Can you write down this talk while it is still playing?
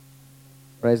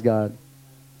Praise God.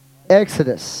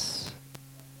 Exodus.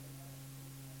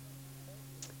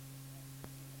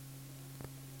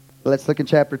 Let's look in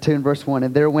chapter 2 and verse 1.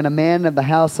 And there went a man of the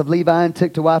house of Levi and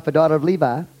took to wife a daughter of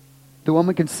Levi. The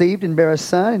woman conceived and bare a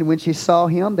son, and when she saw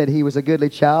him that he was a goodly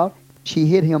child, she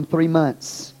hid him 3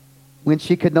 months. When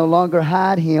she could no longer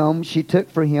hide him, she took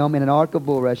for him in an ark of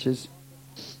bulrushes,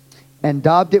 and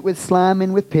daubed it with slime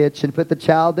and with pitch, and put the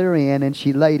child therein, and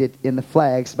she laid it in the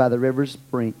flags by the river's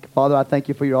brink. Father, I thank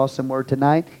you for your awesome word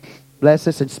tonight. Bless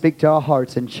us and speak to our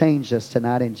hearts and change us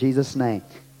tonight in Jesus' name.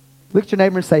 Look at your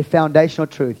neighbor and say, foundational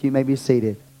truth. You may be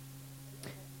seated.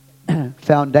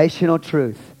 Foundational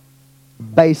truth.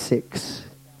 Basics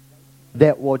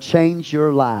that will change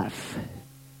your life.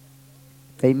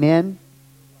 Amen.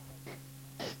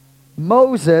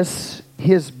 Moses,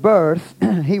 his birth,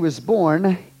 he was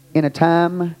born in a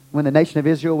time when the nation of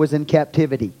Israel was in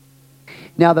captivity.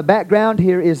 Now the background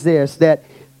here is this, that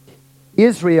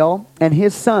Israel and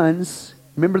his sons,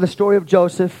 remember the story of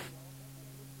Joseph,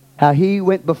 how he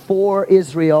went before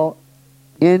Israel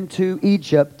into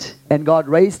Egypt, and God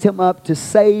raised him up to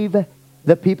save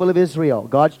the people of Israel,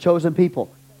 God's chosen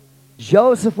people.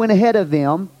 Joseph went ahead of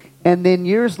them, and then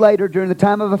years later, during the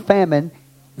time of a famine,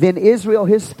 then Israel,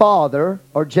 his father,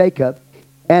 or Jacob,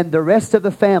 and the rest of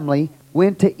the family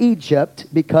went to Egypt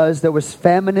because there was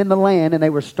famine in the land and they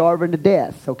were starving to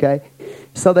death, okay?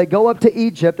 So they go up to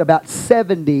Egypt, about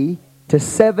 70 to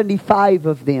 75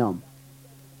 of them.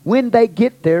 When they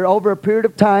get there, over a period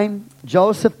of time,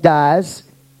 Joseph dies,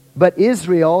 but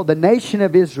Israel, the nation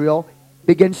of Israel,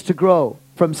 begins to grow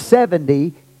from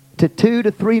 70 to 2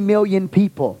 to 3 million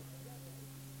people.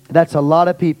 That's a lot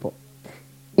of people.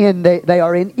 And they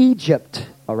are in Egypt,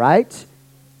 all right?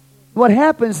 What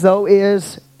happens, though,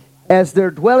 is as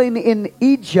they're dwelling in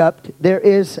Egypt, there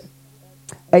is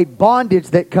a bondage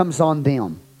that comes on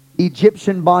them.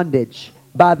 Egyptian bondage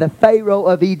by the Pharaoh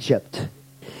of Egypt.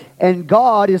 And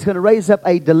God is going to raise up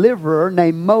a deliverer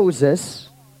named Moses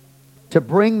to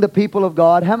bring the people of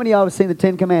God. How many of y'all have seen the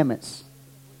Ten Commandments?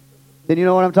 Then you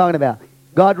know what I'm talking about.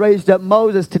 God raised up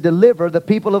Moses to deliver the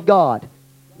people of God.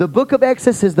 The book of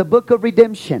Exodus is the book of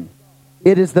redemption.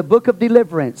 It is the book of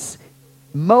deliverance.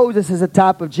 Moses is a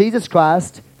type of Jesus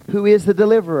Christ, who is the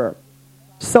deliverer.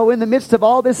 So in the midst of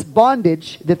all this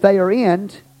bondage that they are in,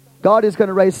 God is going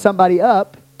to raise somebody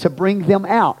up to bring them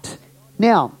out.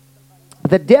 Now,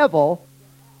 the devil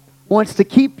wants to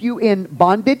keep you in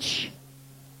bondage,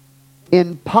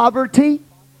 in poverty,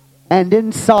 and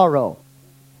in sorrow.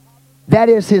 That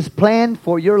is his plan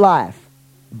for your life.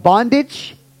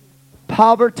 Bondage,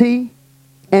 poverty,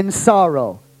 and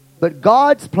sorrow. But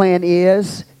God's plan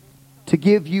is to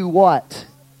give you what?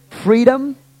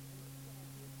 Freedom,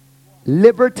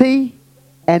 liberty,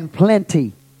 and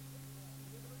plenty.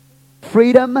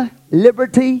 Freedom,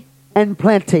 liberty, and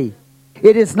plenty.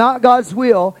 It is not God's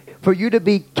will for you to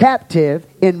be captive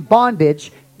in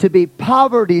bondage, to be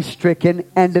poverty-stricken,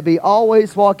 and to be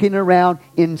always walking around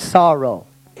in sorrow.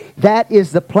 That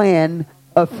is the plan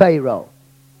of Pharaoh.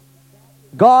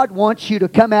 God wants you to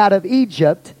come out of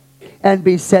Egypt and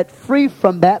be set free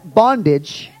from that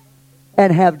bondage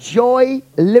and have joy,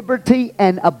 liberty,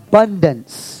 and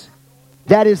abundance.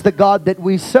 That is the God that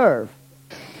we serve.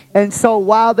 And so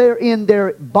while they're in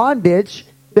their bondage,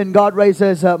 then God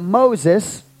raises up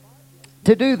Moses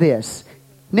to do this.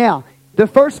 Now, the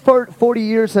first 40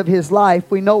 years of his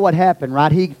life, we know what happened,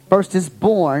 right? He first is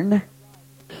born.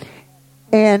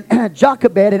 And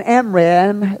Jochebed and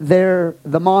Amram, they're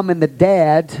the mom and the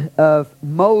dad of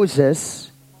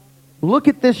Moses. Look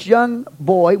at this young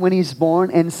boy when he's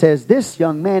born and says, this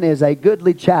young man is a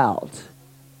goodly child.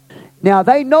 Now,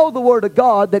 they know the word of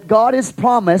God, that God has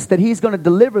promised that he's going to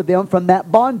deliver them from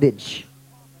that bondage.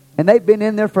 And they've been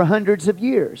in there for hundreds of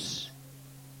years.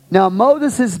 Now,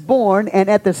 Moses is born, and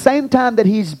at the same time that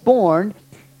he's born,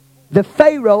 the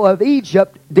Pharaoh of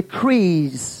Egypt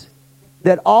decrees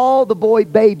that all the boy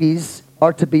babies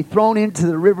are to be thrown into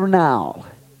the river Nile.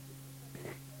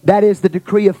 That is the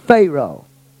decree of Pharaoh.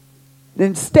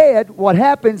 Instead, what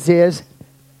happens is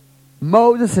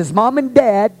Moses, his mom and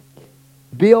dad,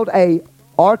 build a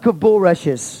ark of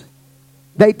bulrushes.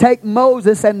 They take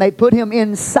Moses and they put him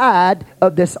inside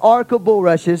of this ark of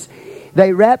bulrushes.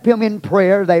 They wrap him in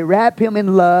prayer. They wrap him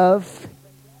in love.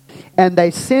 And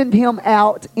they send him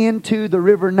out into the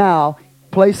river Nile,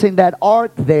 placing that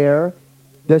ark there.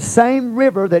 The same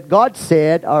river that God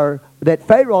said, or that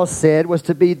Pharaoh said was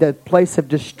to be the place of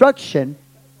destruction.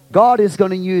 God is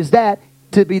going to use that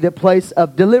to be the place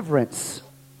of deliverance.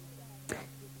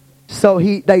 So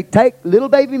they take little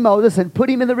baby Moses and put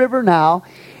him in the river Nile,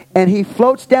 and he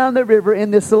floats down the river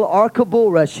in this little ark of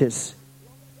bulrushes.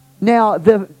 Now,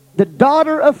 the the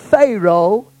daughter of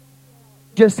Pharaoh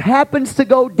just happens to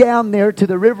go down there to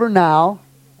the river Nile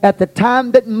at the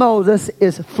time that Moses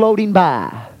is floating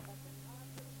by.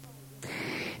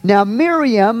 Now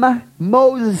Miriam,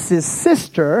 Moses'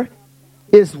 sister,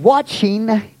 is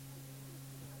watching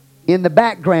in the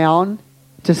background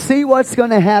to see what's going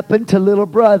to happen to little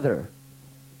brother.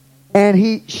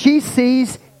 And she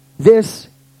sees this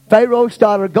Pharaoh's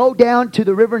daughter go down to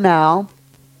the river Nile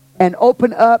and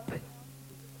open up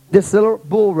this little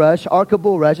bulrush, ark of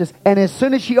bulrushes. And as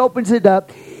soon as she opens it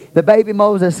up, the baby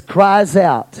Moses cries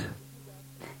out.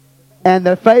 And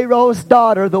the Pharaoh's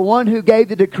daughter, the one who gave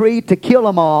the decree to kill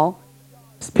them all,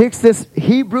 picks this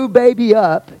Hebrew baby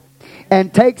up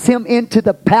and takes him into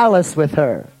the palace with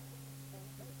her.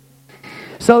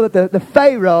 So that the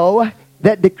Pharaoh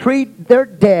that decreed their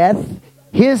death,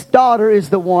 his daughter is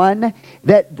the one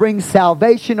that brings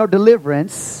salvation or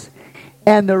deliverance.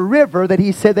 And the river that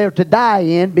he said they were to die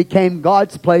in became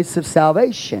God's place of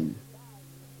salvation.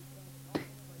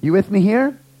 You with me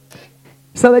here?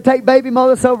 So they take baby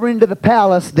Moses over into the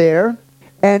palace there.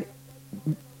 And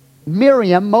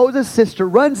Miriam, Moses' sister,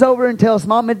 runs over and tells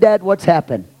mom and dad what's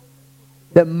happened.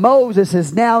 That Moses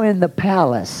is now in the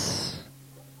palace.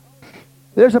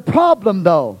 There's a problem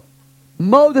though.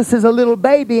 Moses is a little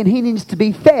baby and he needs to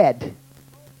be fed.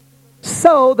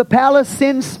 So the palace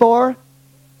sends for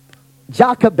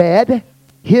Jochebed,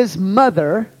 his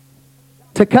mother,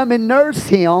 to come and nurse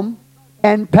him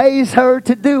and pays her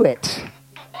to do it.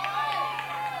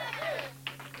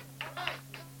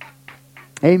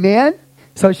 Amen?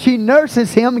 So she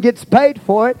nurses him, gets paid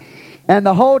for it, and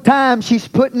the whole time she's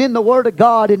putting in the Word of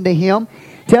God into him,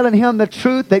 telling him the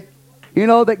truth that,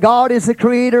 that God is the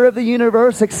creator of the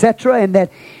universe, etc., and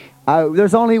that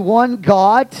there's only one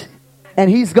God, and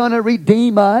He's going to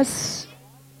redeem us,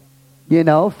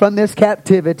 from this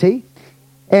captivity.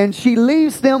 And she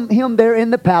leaves him there in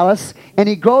the palace, and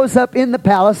he grows up in the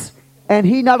palace, and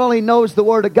he not only knows the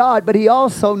Word of God, but he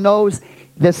also knows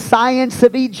the science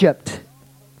of Egypt.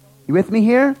 You with me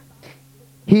here?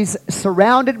 He's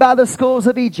surrounded by the schools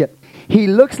of Egypt. He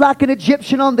looks like an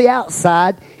Egyptian on the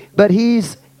outside, but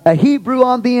he's a Hebrew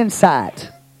on the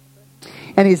inside.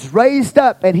 And he's raised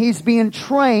up, and he's being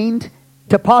trained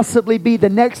to possibly be the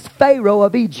next Pharaoh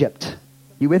of Egypt.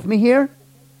 You with me here?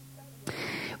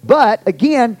 But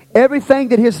again, everything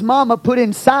that his mama put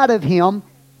inside of him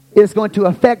is going to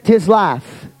affect his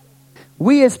life.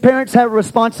 We as parents have a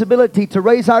responsibility to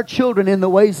raise our children in the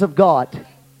ways of God.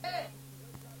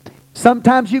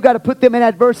 Sometimes you got to put them in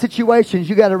adverse situations.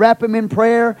 You got to wrap them in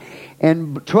prayer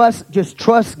and just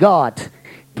trust God.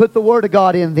 Put the Word of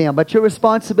God in them. But your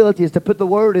responsibility is to put the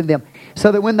Word in them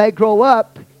so that when they grow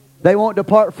up, they won't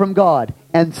depart from God.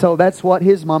 And so that's what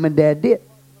his mom and dad did.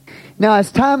 Now,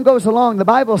 as time goes along, the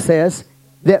Bible says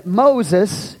that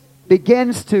Moses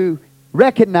begins to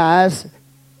recognize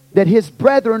that his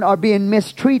brethren are being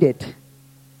mistreated.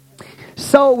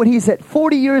 So when he's at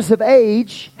 40 years of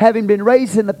age, having been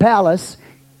raised in the palace,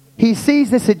 he sees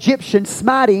this Egyptian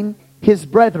smiting his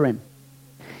brethren.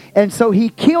 And so he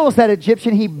kills that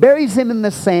Egyptian. He buries him in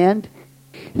the sand,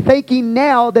 thinking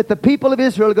now that the people of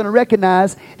Israel are going to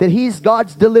recognize that he's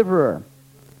God's deliverer.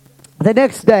 The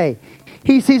next day,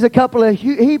 he sees a couple of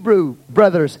Hebrew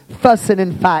brothers fussing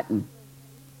and fighting.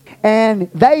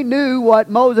 And they knew what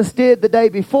Moses did the day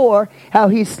before, how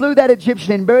he slew that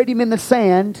Egyptian and buried him in the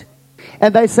sand.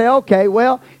 And they say, okay,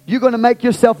 well, you're going to make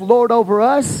yourself Lord over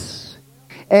us.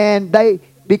 And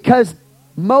because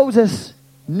Moses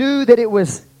knew that it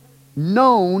was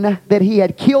known that he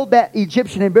had killed that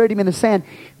Egyptian and buried him in the sand,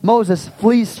 Moses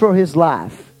flees for his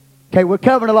life. Okay, we're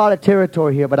covering a lot of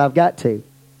territory here, but I've got to.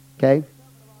 Okay?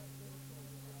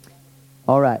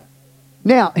 All right.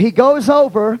 Now, he goes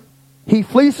over, he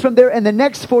flees from there, and the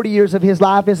next 40 years of his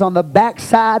life is on the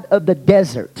backside of the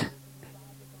desert.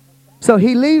 So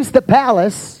he leaves the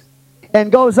palace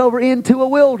and goes over into a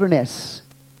wilderness.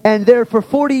 And there for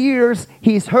 40 years,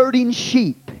 he's herding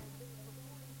sheep.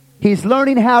 He's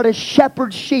learning how to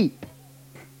shepherd sheep.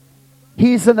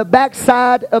 He's in the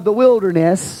backside of the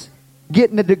wilderness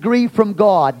getting a degree from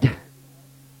God.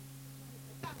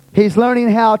 He's learning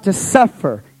how to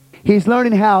suffer. He's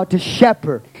learning how to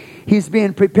shepherd. He's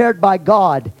being prepared by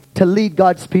God to lead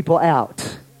God's people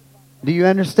out. Do you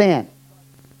understand?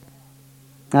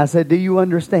 I said, do you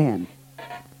understand?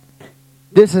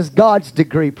 This is God's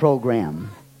degree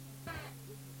program.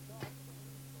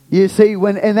 You see,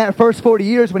 when in that first 40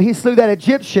 years, when he slew that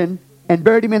Egyptian and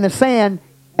buried him in the sand,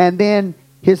 and then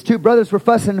his two brothers were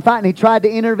fussing and fighting, he tried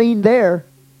to intervene there,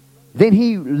 then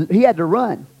he had to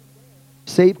run.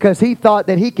 See, because he thought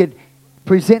that he could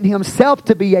present himself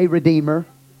to be a redeemer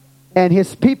And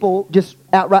his people just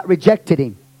outright rejected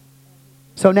him.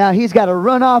 So now he's got to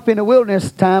run off in a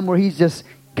wilderness time where he's just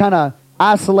kind of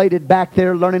isolated back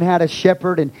there, learning how to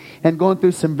shepherd and going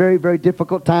through some very, very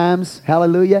difficult times.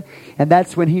 Hallelujah. And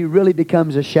that's when he really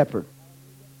becomes a shepherd.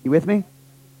 You with me?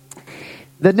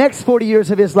 The next 40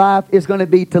 years of his life is going to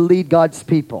be to lead God's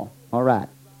people. All right.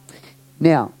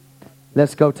 Now,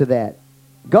 let's go to that.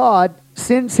 God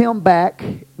sends him back.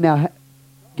 Now,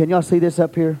 can y'all see this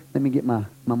up here? Let me get my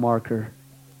marker.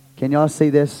 Can y'all see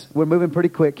this? We're moving pretty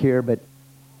quick here, but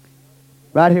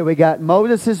right here we got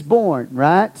Moses is born,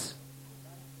 right?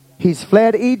 He's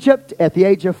fled Egypt at the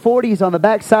age of 40. He's on the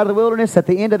backside of the wilderness. At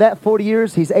the end of that 40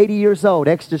 years, he's 80 years old.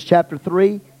 Exodus chapter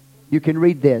 3. You can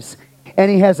read this. And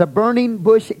he has a burning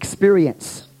bush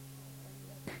experience.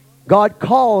 God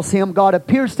calls him. God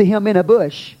appears to him in a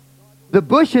bush. The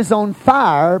bush is on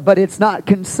fire, but it's not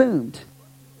consumed.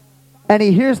 And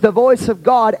he hears the voice of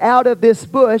God out of this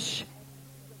bush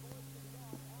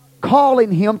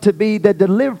calling him to be the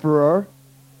deliverer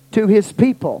to his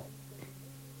people.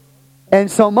 And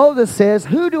so Moses says,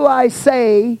 who do I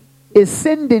say is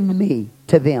sending me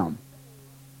to them?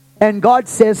 And God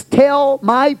says, tell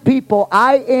my people,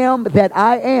 I am that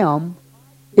I am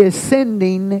is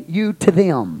sending you to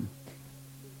them.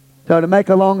 So to make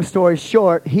a long story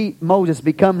short, Moses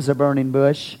becomes a burning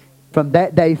bush from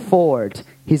that day forward.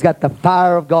 He's got the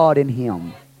fire of God in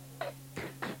him.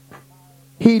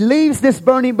 He leaves this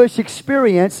burning bush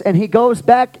experience and he goes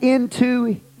back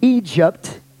into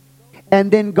Egypt. And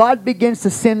then God begins to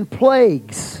send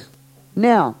plagues.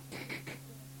 Now,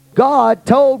 God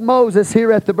told Moses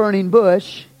here at the burning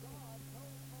bush,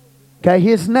 okay,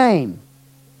 his name.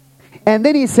 And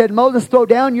then he said, Moses, throw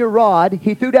down your rod.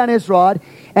 He threw down his rod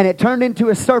and it turned into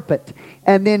a serpent.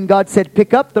 And then God said,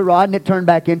 pick up the rod, and it turned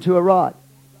back into a rod.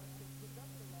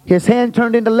 His hand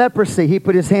turned into leprosy. He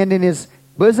put his hand in his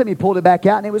bosom. He pulled it back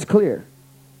out and it was clear.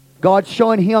 God's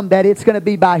showing him that it's going to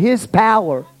be by his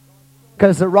power.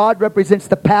 Because the rod represents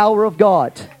the power of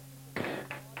God.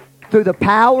 Through the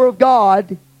power of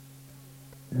God,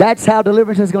 that's how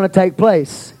deliverance is going to take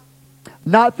place.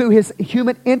 Not through his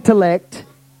human intellect,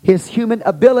 his human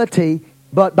ability,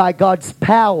 but by God's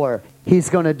power,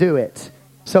 he's going to do it.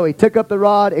 So he took up the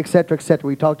rod, etc., etc.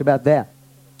 We talked about that.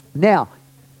 Now,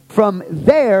 from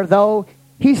there, though,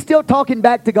 he's still talking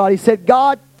back to God. He said,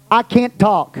 God, I can't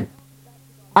talk.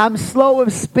 I'm slow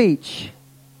of speech.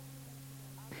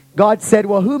 God said,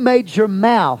 well, who made your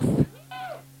mouth?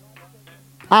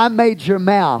 I made your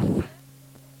mouth.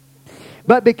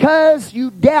 But because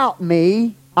you doubt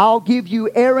me, I'll give you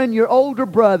Aaron, your older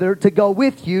brother, to go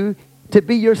with you to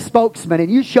be your spokesman.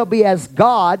 And you shall be as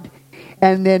God,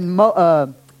 and then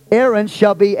Aaron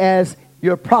shall be as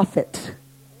your prophet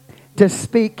to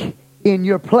speak in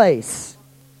your place.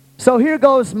 So here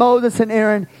goes Moses and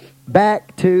Aaron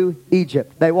back to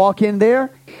Egypt. They walk in there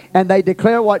and they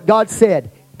declare what God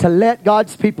said, to let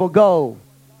God's people go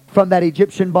from that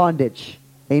Egyptian bondage.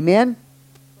 Amen?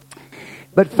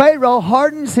 But Pharaoh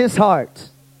hardens his heart.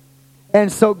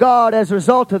 And so God, as a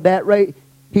result of that,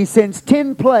 he sends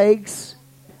 10 plagues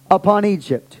upon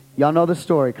Egypt. Y'all know the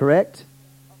story, correct?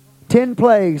 10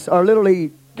 plagues are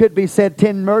literally, could be said,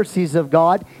 10 mercies of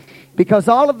God. Because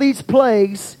all of these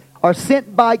plagues are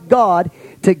sent by God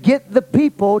to get the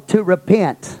people to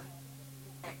repent.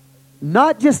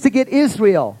 Not just to get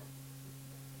Israel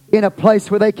in a place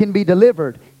where they can be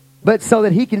delivered, but so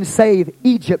that he can save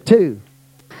Egypt too.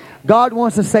 God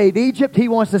wants to save Egypt. He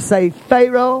wants to save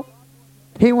Pharaoh.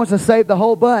 He wants to save the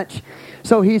whole bunch.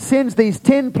 So he sends these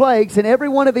 10 plagues, and every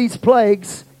one of these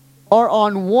plagues are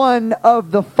on one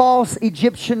of the false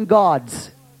Egyptian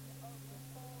gods.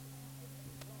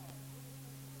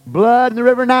 Blood in the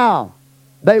river Nile.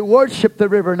 They worship the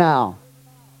river Nile.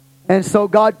 And so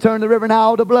God turned the river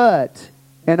Nile to blood.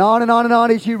 And on and on and on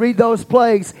as you read those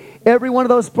plagues. Every one of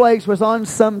those plagues was on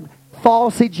some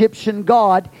false Egyptian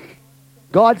god.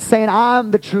 God saying,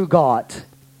 I'm the true God.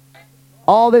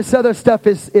 All this other stuff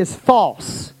is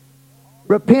false.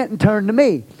 Repent and turn to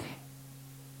me.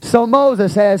 So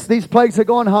Moses, as these plagues are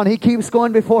going on, he keeps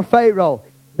going before Pharaoh.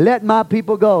 Let my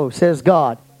people go, says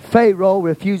God. Pharaoh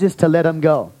refuses to let them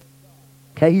go.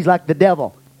 Okay, he's like the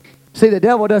devil. See, the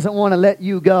devil doesn't want to let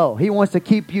you go. He wants to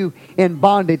keep you in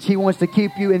bondage. He wants to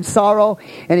keep you in sorrow.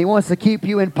 And he wants to keep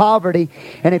you in poverty.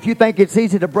 And if you think it's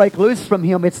easy to break loose from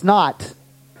him, it's not.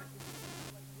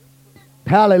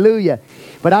 Hallelujah.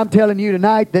 But I'm telling you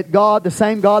tonight that God, the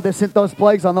same God that sent those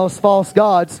plagues on those false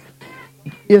gods,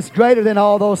 is greater than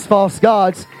all those false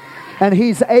gods. And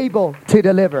he's able to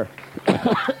deliver.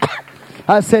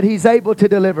 I said he's able to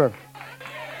deliver.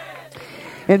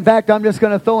 In fact, I'm just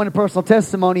going to throw in a personal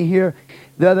testimony here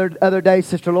The other day,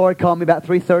 Sister Lori called me about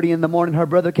 3:30 in the morning. Her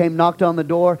brother came, knocked on the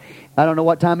door. I don't know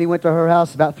what time he went to her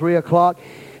house, about 3 o'clock.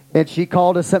 And she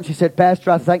called us up. She said, Pastor,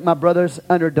 I think my brother's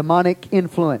under demonic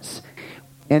influence.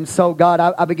 And so, God,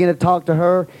 I began to talk to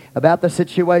her about the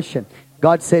situation.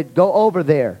 God said, go over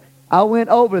there. I went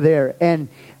over there, and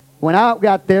when I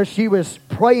got there, she was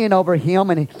praying over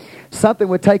him, and something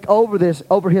would take over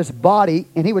his body,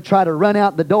 and he would try to run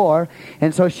out the door.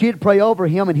 And so she'd pray over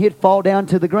him, and he'd fall down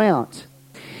to the ground.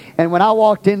 And when I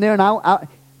walked in there, and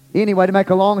anyway, to make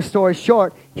a long story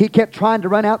short, he kept trying to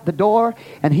run out the door,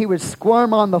 and he would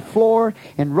squirm on the floor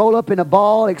and roll up in a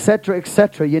ball, etc.,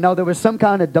 etc. You know, there was some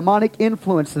kind of demonic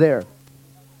influence there.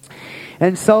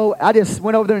 And so I just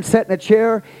went over there and sat in a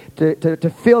chair to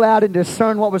feel out and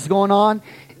discern what was going on,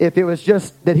 if it was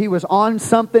just that he was on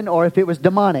something or if it was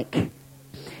demonic.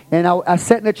 And I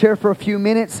sat in a chair for a few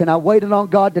minutes, and I waited on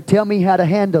God to tell me how to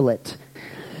handle it.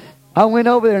 I went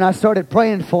over there and I started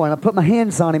praying for him. I put my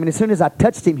hands on him, and as soon as I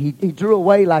touched him, he drew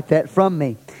away like that from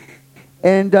me.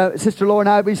 And Sister Lori and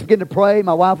I, we just began to pray.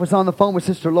 My wife was on the phone with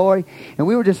Sister Lori, and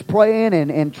we were just praying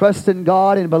and trusting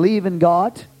God and believing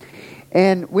God.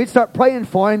 And we'd start praying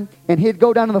for him, and he'd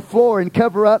go down on the floor and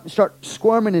cover up and start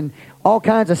squirming and all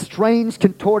kinds of strange,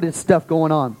 contorted stuff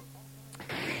going on.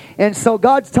 And so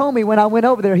God told me when I went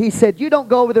over there, He said, you don't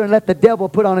go over there and let the devil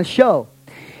put on a show.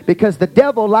 Because the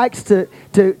devil likes to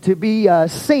be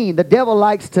seen. The devil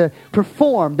likes to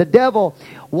perform. The devil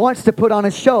wants to put on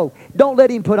a show. Don't let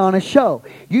him put on a show.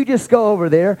 You just go over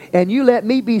there and you let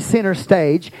me be center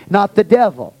stage, not the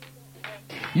devil.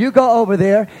 You go over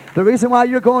there. The reason why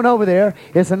you're going over there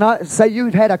is to not say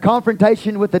you've had a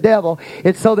confrontation with the devil.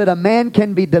 It's so that a man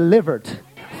can be delivered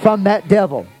from that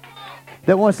devil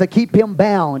that wants to keep him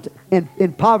bound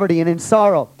in poverty and in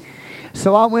sorrow.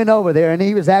 So I went over there, and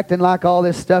he was acting like all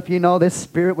this stuff, you know, this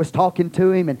spirit was talking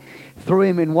to him and through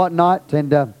him and whatnot.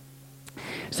 And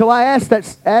so I asked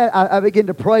that, I began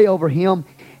to pray over him,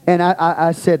 and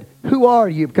I said, who are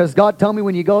you? Because God told me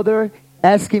when you go there,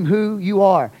 ask him who you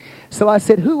are. So I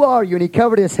said, who are you? And he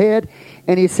covered his head,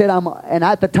 and he said, and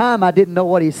at the time I didn't know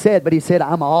what he said, but he said,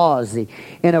 I'm Ozzy,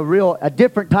 in a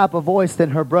different type of voice than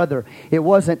her brother. It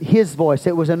wasn't his voice.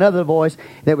 It was another voice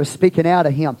that was speaking out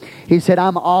of him. He said,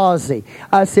 I'm Ozzy.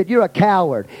 I said, you're a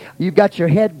coward. You've got your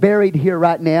head buried here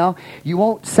right now. You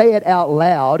won't say it out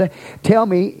loud. Tell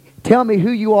me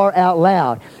who you are out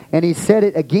loud. And he said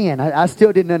it again. I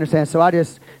still didn't understand, so I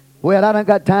don't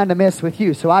got time to mess with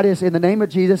you. So I just, in the name of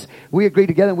Jesus, we agreed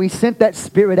together and we sent that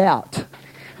spirit out.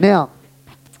 Now,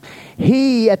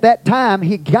 at that time,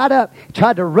 he got up,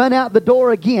 tried to run out the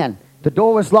door again. The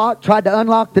door was locked, tried to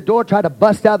unlock the door, tried to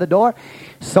bust out the door.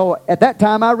 So at that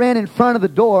time, I ran in front of the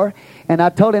door, and I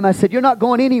told him, I said, you're not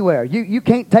going anywhere. You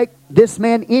can't take this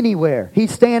man anywhere.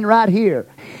 He's staying right here.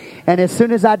 And as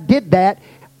soon as I did that,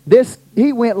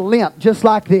 he went limp just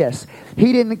like this.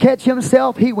 He didn't catch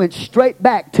himself. He went straight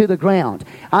back to the ground.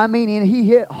 I mean, and he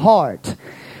hit hard.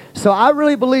 So I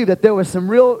really believe that there was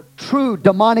some real, true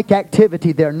demonic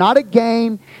activity there. Not a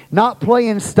game, not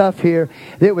playing stuff here.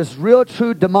 There was real,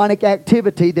 true demonic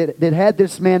activity that had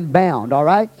this man bound, all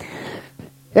right?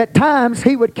 At times,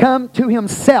 he would come to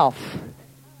himself.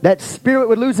 That spirit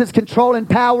would lose its control and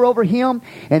power over him,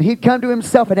 and he'd come to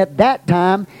himself. And at that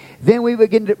time, then we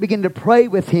begin to pray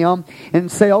with him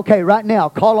and say, okay, right now,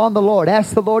 call on the Lord.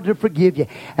 Ask the Lord to forgive you.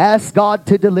 Ask God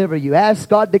to deliver you. Ask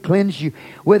God to cleanse you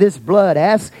with His blood.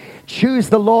 Choose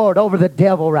the Lord over the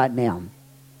devil right now.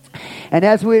 And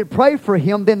as we would pray for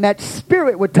him, then that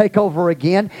spirit would take over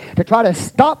again to try to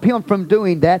stop him from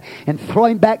doing that and throw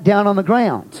him back down on the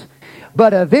ground.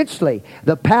 But eventually,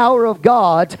 the power of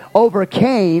God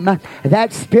overcame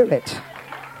that spirit.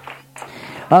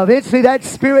 Eventually, that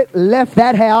spirit left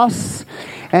that house,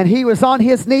 and he was on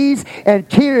his knees, and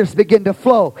tears began to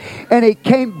flow. And he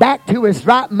came back to his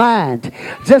right mind,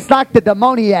 just like the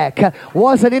demoniac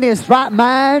wasn't in his right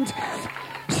mind.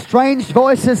 Strange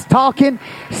voices talking,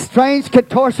 strange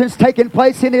contortions taking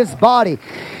place in his body.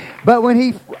 But I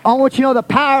want you to know the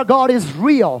power of God is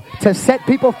real to set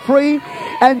people free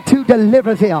and to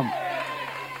deliver them.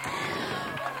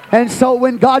 And so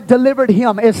when God delivered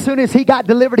him, as soon as he got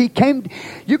delivered, he came,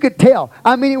 you could tell.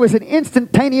 I mean, it was an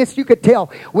instantaneous, you could tell.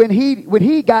 When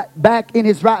he got back in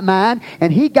his right mind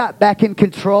and he got back in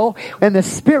control and the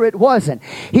spirit wasn't.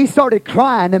 He started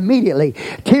crying immediately.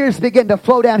 Tears began to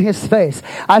flow down his face.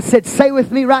 I said, say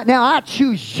with me right now, I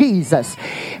choose Jesus.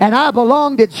 And I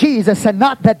belong to Jesus and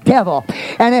not the devil.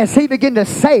 And as he began to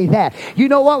say that, you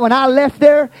know what? When I left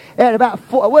there at it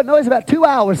was about 2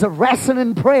 hours of wrestling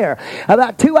and prayer.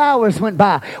 About 2 hours went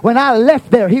by. When I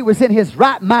left there, he was in his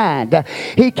right mind.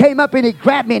 He came up and he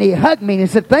grabbed me and he hugged me and he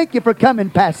said, "Thank you for coming,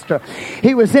 Pastor."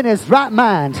 He was in his right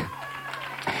mind.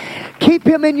 Keep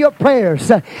him in your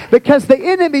prayers because the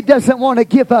enemy doesn't want to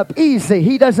give up easy.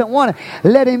 He doesn't want to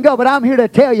let him go. But I'm here to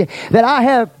tell you that I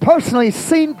have personally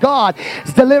seen God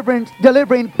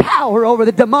delivering power over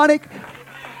the demonic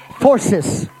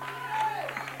forces.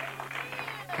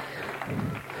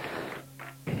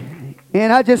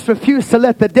 And I just refuse to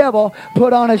let the devil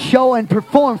put on a show and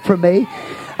perform for me.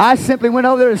 I simply went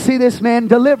over there to see this man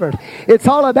delivered. It's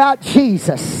all about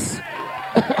Jesus.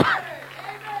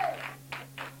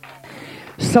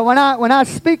 So when I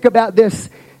speak about this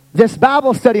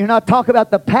Bible study and I talk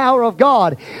about the power of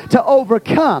God to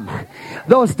overcome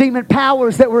those demon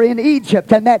powers that were in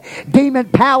Egypt and that demon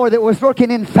power that was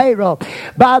working in Pharaoh,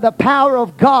 by the power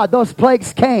of God those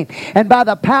plagues came, and by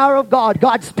the power of God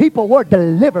God's people were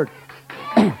delivered.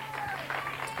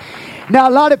 Now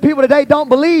a lot of people today don't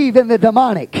believe in the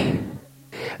demonic.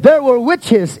 There were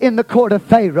witches in the court of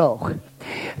Pharaoh.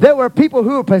 There were people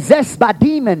who were possessed by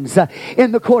demons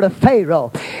in the court of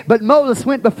Pharaoh. But Moses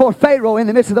went before Pharaoh in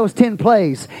the midst of those 10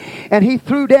 plagues. And he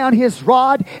threw down his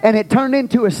rod and it turned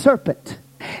into a serpent.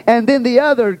 And then the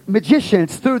other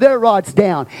magicians threw their rods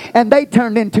down and they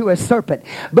turned into a serpent.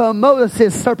 But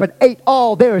Moses' serpent ate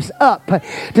all theirs up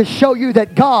to show you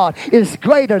that God is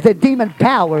greater than demon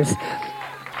powers.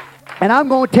 And I'm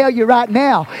going to tell you right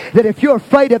now that if you're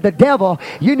afraid of the devil,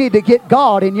 you need to get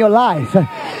God in your life.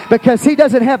 Because he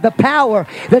doesn't have the power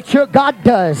that your God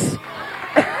does.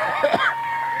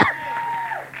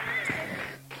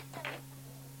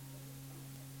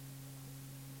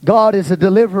 God is a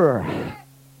deliverer.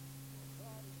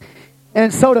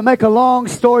 And so to make a long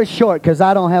story short, because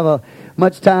I don't have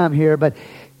much time here, but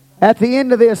at the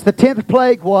end of this, the 10th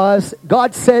plague was,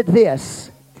 God said this.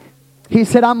 He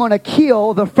said, "I'm going to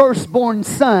kill the firstborn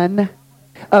son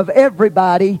of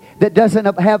everybody that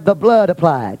doesn't have the blood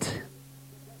applied."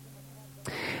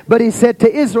 But he said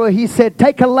to Israel, he said,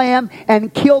 "Take a lamb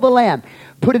and kill the lamb.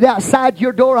 Put it outside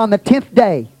your door on the 10th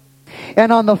day.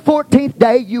 And on the 14th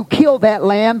day, you kill that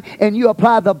lamb and you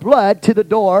apply the blood to the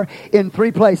door in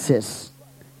 3 places.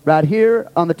 Right here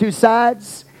on the 2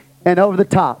 sides and over the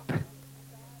top."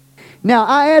 Now,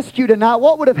 I ask you tonight,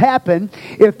 what would have happened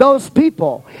if those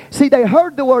people, see, they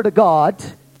heard the word of God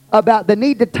about the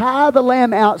need to tie the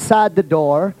lamb outside the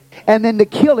door and then to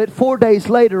kill it 4 days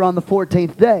later on the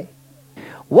 14th day.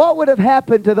 What would have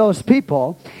happened to those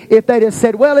people if they just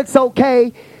said, "Well, it's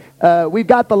okay. We've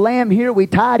got the lamb here. We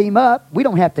tied him up. We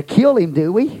don't have to kill him,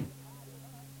 do we?"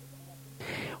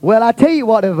 Well, I tell you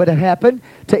what would have happened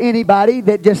to anybody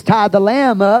that just tied the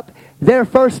lamb up. Their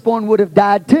firstborn would have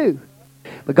died too.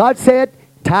 But God said,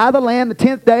 tie the lamb the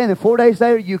 10th day, and then 4 days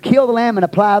later you kill the lamb and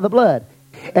apply the blood.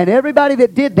 And everybody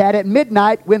that did that at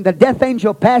midnight when the death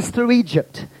angel passed through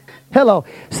Egypt. Hello.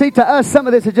 See, to us some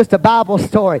of this is just a Bible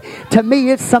story. To me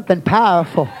it's something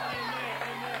powerful.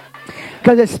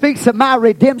 Because it speaks of my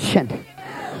redemption.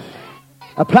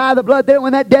 Apply the blood there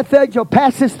when that death angel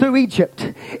passes through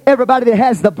Egypt. Everybody that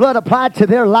has the blood applied to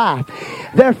their life,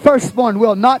 their firstborn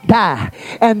will not die.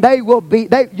 And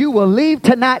you will leave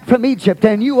tonight from Egypt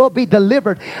and you will be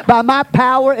delivered by my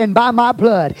power and by my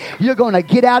blood. You're going to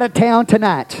get out of town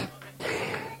tonight.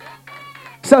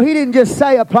 So he didn't just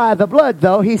say apply the blood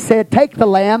though. He said take the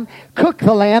lamb, cook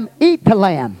the lamb, eat the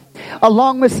lamb,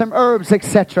 along with some herbs,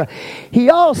 etc. He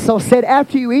also said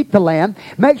after you eat the lamb,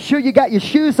 make sure you got your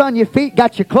shoes on your feet,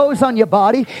 got your clothes on your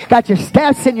body, got your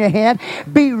staffs in your hand.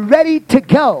 Be ready to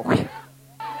go.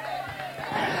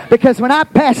 Because when I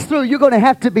pass through, you're going to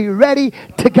have to be ready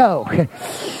to go.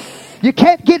 You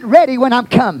can't get ready when I'm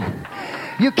coming.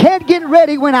 You can't get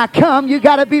ready when I come. You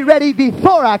got to be ready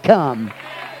before I come.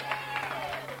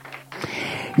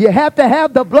 You have to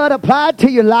have the blood applied to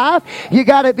your life. You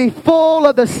got to be full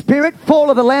of the Spirit, full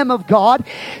of the Lamb of God.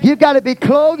 You got to be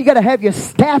clothed. You got to have your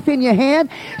staff in your hand,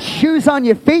 shoes on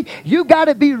your feet. You got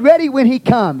to be ready when He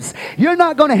comes. You're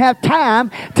not going to have time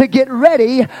to get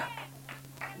ready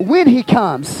when He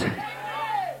comes.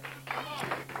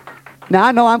 Now,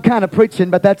 I know I'm kind of preaching,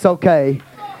 but that's okay.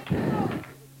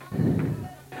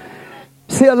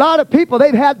 See, a lot of people,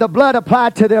 they've had the blood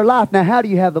applied to their life. Now, how do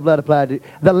you have the blood applied?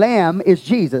 The lamb is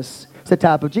Jesus. It's a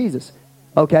type of Jesus.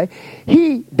 Okay?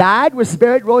 He died, was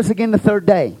buried, rose again the 3rd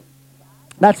day.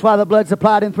 That's why the blood's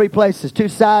applied in 3 places, 2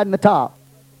 sides and the top.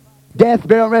 Death,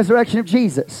 burial, and resurrection of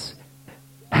Jesus.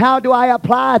 How do I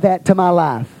apply that to my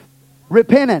life?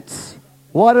 Repentance,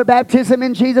 water baptism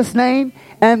in Jesus' name,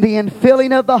 and the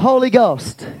infilling of the Holy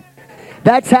Ghost.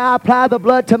 That's how I apply the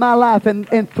blood to my life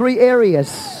in 3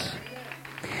 areas.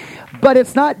 But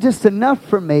it's not just enough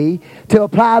for me to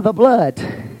apply the blood.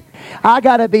 I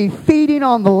got to be feeding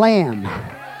on the Lamb.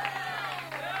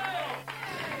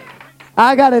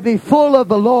 I got to be full of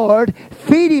the Lord,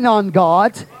 feeding on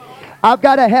God. I've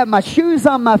got to have my shoes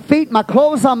on my feet, my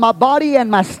clothes on my body, and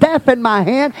my staff in my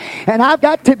hand. And I've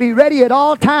got to be ready at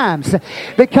all times.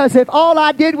 Because if all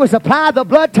I did was apply the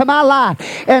blood to my life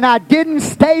and I didn't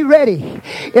stay ready,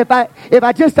 if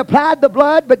I just applied the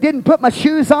blood but didn't put my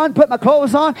shoes on, put my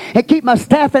clothes on, and keep my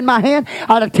staff in my hand,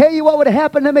 I'll tell you what would have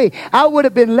happened to me. I would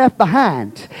have been left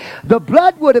behind. The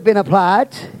blood would have been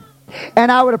applied.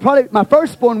 And I would have probably, my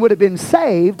firstborn would have been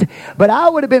saved, but I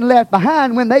would have been left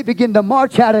behind when they begin to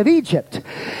march out of Egypt.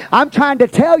 I'm trying to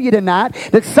tell you tonight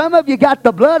that some of you got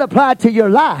the blood applied to your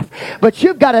life, but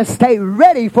you've got to stay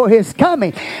ready for His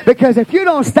coming. Because if you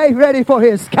don't stay ready for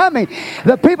His coming,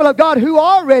 the people of God who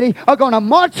are ready are going to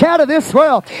march out of this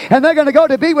world, and they're going to go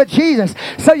to be with Jesus.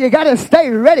 So you got to stay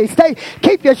ready.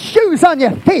 Keep your shoes on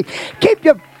your feet. Keep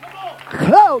your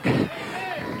cloak.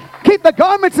 Keep the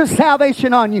garments of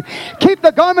salvation on you. Keep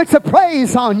the garments of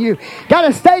praise on you. Got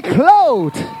to stay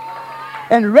clothed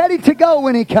and ready to go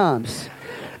when He comes.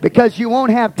 Because you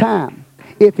won't have time,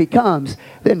 if He comes,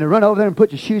 then to run over there and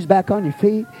put your shoes back on your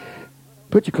feet.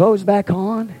 Put your clothes back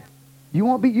on. You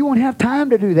won't have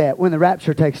time to do that when the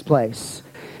rapture takes place.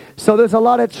 So there's a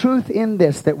lot of truth in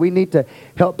this that we need to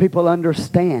help people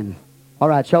understand. All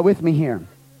right, y'all with me here?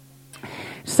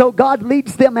 So God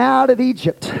leads them out of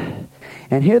Egypt.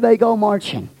 And here they go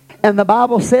marching. And the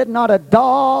Bible said not a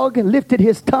dog lifted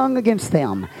his tongue against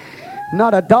them.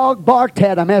 Not a dog barked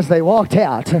at them as they walked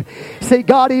out. See,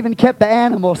 God even kept the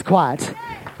animals quiet.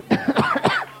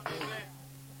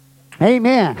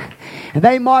 Amen. And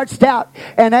they marched out.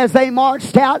 And as they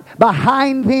marched out,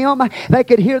 behind them, they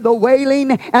could hear the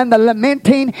wailing and the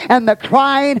lamenting and the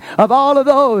crying of all of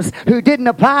those who didn't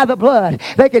apply the blood.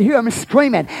 They could hear them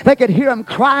screaming. They could hear them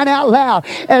crying out loud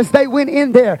as they went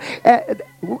in there.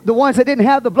 The ones that didn't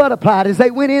have the blood applied, as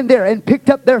they went in there and picked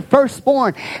up their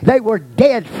firstborn, they were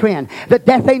dead, friend. The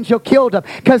death angel killed them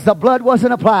because the blood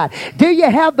wasn't applied. Do you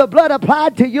have the blood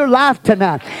applied to your life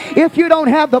tonight? If you don't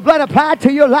have the blood applied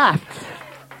to your life,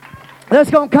 there's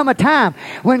going to come a time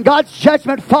when God's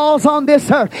judgment falls on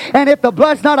this earth. And if the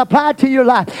blood's not applied to your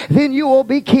life, then you will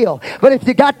be killed. But if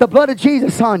you got the blood of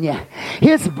Jesus on you,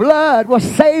 His blood will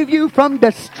save you from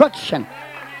destruction.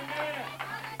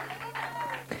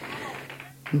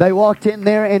 They walked in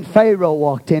there, and Pharaoh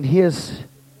walked in his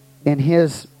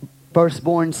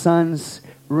firstborn son's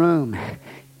room.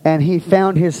 And he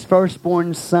found his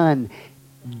firstborn son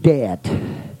dead.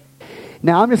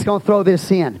 Now, I'm just going to throw this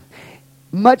in.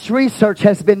 Much research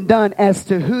has been done as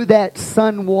to who that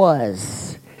son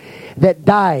was that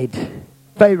died,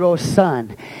 Pharaoh's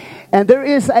son. And there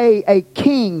is a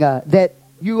king that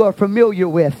you are familiar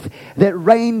with that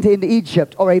reigned in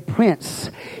Egypt, or a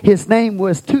prince. His name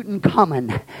was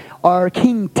Tutankhamun, or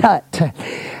King Tut.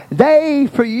 They,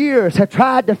 for years, have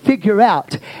tried to figure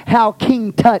out how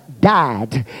King Tut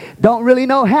died. Don't really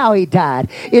know how he died.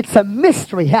 It's a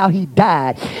mystery how he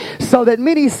died. So that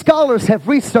many scholars have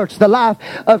researched the life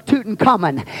of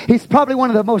Tutankhamun. He's probably one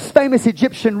of the most famous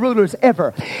Egyptian rulers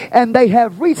ever. And they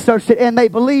have researched it, and they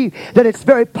believe that it's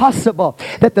very possible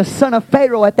that the son of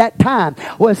Pharaoh at that time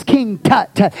was King Tut.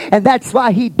 And that's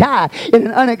why he died in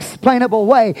an unexplainable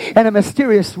way, in a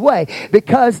mysterious way.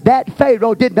 Because that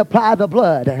Pharaoh didn't apply the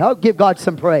blood. I'll give God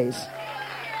some praise.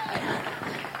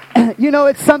 You know,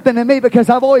 it's something to me because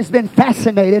I've always been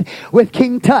fascinated with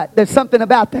King Tut. There's something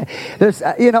about that. There's,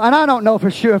 and I don't know for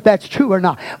sure if that's true or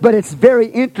not, but it's very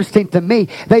interesting to me.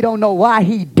 They don't know why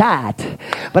he died.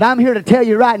 But I'm here to tell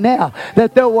you right now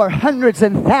that there were hundreds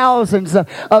and thousands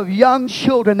of young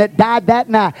children that died that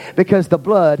night because the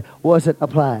blood wasn't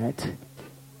applied.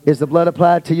 Is the blood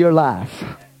applied to your life?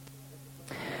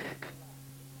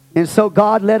 And so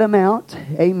God led them out.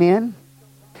 Amen.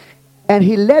 And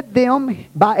He led them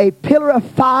by a pillar of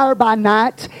fire by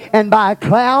night and by a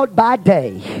cloud by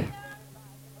day.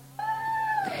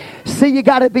 See, you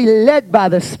got to be led by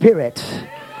the Spirit.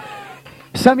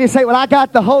 Some of you say, well, I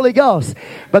got the Holy Ghost.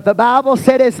 But the Bible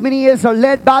said as many as are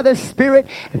led by the Spirit,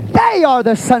 they are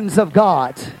the sons of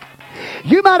God.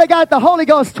 You might have got the Holy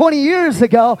Ghost 20 years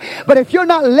ago, but if you're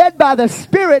not led by the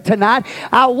Spirit tonight,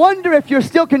 I wonder if you're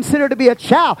still considered to be a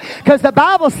child. Because the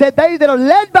Bible said they that are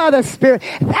led by the Spirit,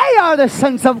 they are the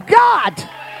sons of God.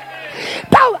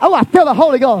 I feel the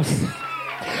Holy Ghost.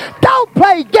 Don't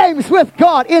play games with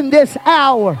God in this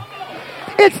hour.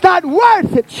 It's not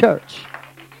worth it, church.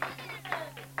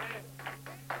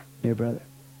 Dear brother.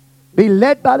 Be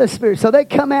led by the Spirit. So they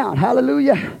come out.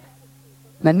 Hallelujah.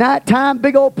 The nighttime,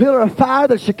 big old pillar of fire,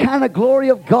 the Shekinah glory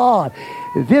of God,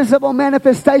 visible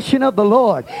manifestation of the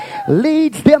Lord,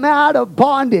 leads them out of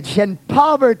bondage and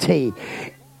poverty.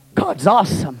 God's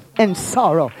awesome. And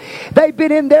sorrow. They've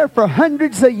been in there for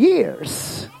hundreds of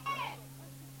years.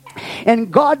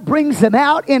 And God brings them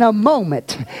out in a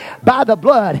moment by the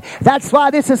blood. That's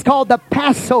why this is called the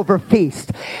Passover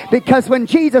feast. Because when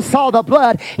Jesus saw the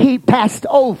blood, he passed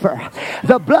over.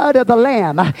 The blood of the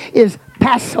Lamb is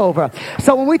Passover.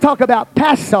 So when we talk about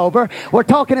Passover, we're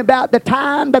talking about the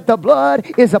time that the blood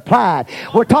is applied.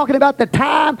 We're talking about the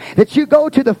time that you go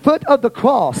to the foot of the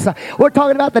cross. We're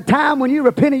talking about the time when you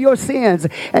repent of your sins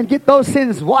and get those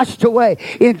sins washed away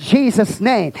in Jesus'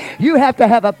 name. You have to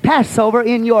have a Passover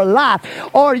in your life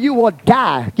or you will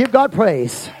die. Give God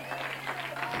praise.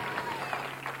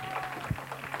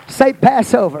 Say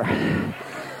Passover.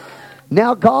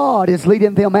 Now God is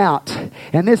leading them out.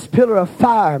 And this pillar of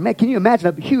fire, man, can you imagine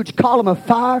a huge column of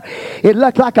fire? It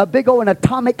looked like a big old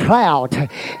atomic cloud.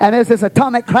 And as this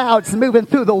atomic cloud's moving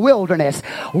through the wilderness,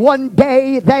 one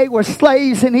day they were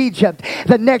slaves in Egypt.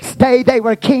 The next day they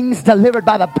were kings delivered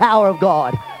by the power of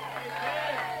God.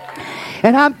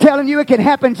 And I'm telling you, it can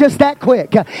happen just that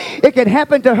quick. It can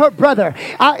happen to her brother.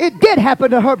 It did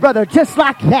happen to her brother just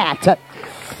like that.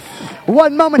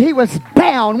 One moment he was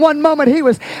bound. One moment he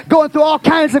was going through all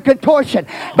kinds of contortion.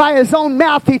 By his own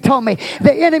mouth he told me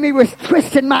the enemy was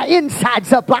twisting my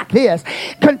insides up like this,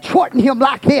 contorting him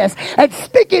like this, and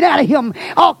speaking out of him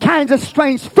all kinds of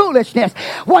strange foolishness.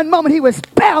 One moment he was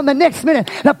bound. The next minute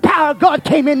the power of God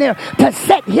came in there to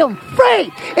set him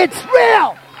free. It's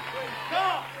real.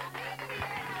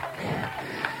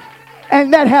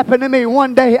 And that happened to me.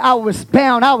 One day I was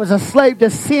bound. I was a slave to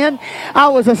sin. I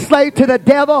was a slave to the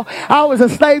devil. I was a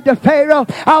slave to Pharaoh.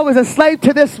 I was a slave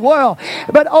to this world.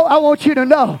 But I want you to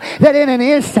know that in an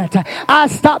instant I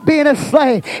stopped being a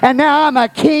slave. And now I'm a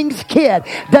king's kid.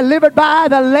 Delivered by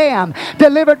the Lamb.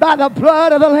 Delivered by the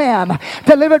blood of the Lamb.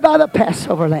 Delivered by the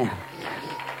Passover Lamb.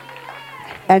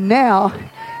 And now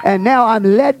I'm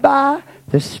led by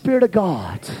the Spirit of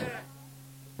God.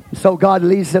 So God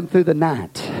leads them through the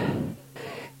night.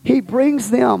 He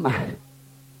brings them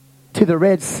to the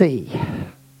Red Sea.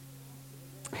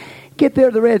 Get there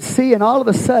to the Red Sea, and all of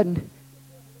a sudden,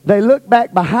 they look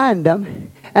back behind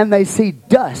them, and they see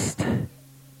dust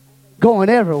going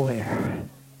everywhere.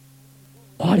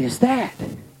 What is that?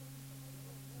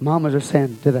 Mamas are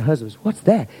saying to the husbands, what's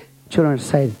that? Children are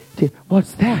saying,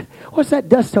 what's that? What's that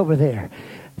dust over there?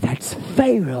 That's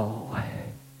Pharaoh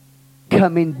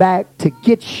coming back to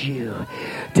get you,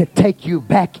 to take you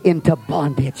back into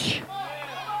bondage.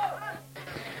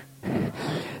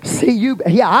 See,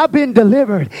 I've been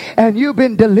delivered and you've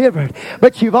been delivered,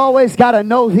 but you've always got to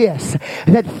know this,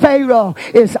 that Pharaoh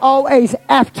is always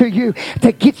after you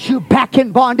to get you back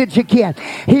in bondage again.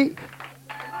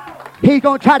 He's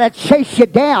going to try to chase you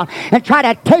down and try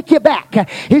to take you back.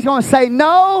 He's going to say,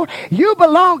 no, you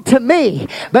belong to me.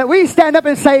 But we stand up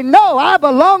and say, no, I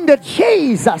belong to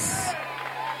Jesus.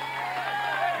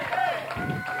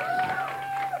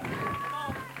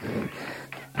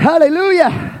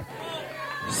 Hallelujah.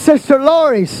 Sister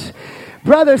Lori's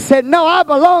brother said, no, I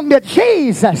belong to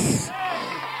Jesus.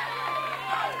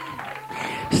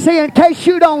 See, in case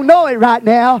you don't know it right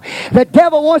now, the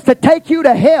devil wants to take you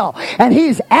to hell, and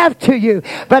he's after you.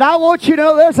 But I want you to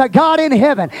know there's a God in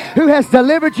heaven who has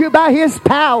delivered you by his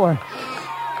power.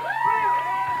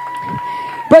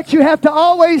 But you have to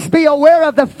always be aware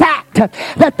of the fact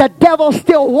that the devil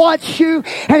still wants you,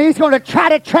 and he's going to try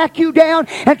to track you down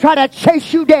and try to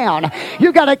chase you down.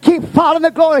 You got to keep following the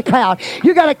glory cloud.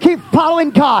 You got to keep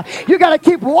following God. You got to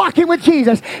keep walking with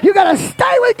Jesus. You got to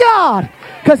stay with God,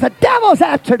 because the devil's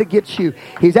after to get you.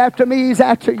 He's after me. He's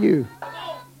after you.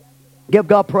 Give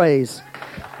God praise.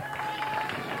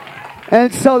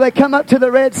 And so they come up to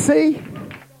the Red Sea.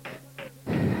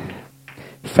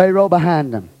 Pharaoh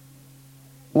behind them.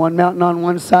 One mountain on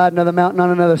one side, another mountain on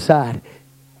another side.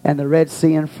 And the Red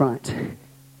Sea in front.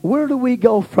 Where do we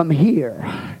go from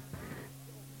here?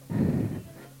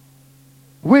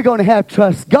 We're going to have to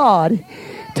trust God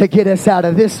to get us out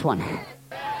of this one.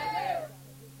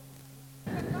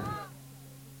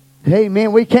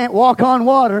 Amen. We can't walk on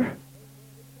water.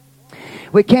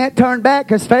 We can't turn back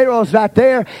because Pharaoh's right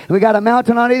there. We got a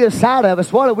mountain on either side of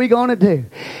us. What are we going to do?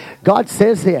 God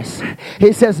says this.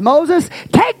 He says, Moses,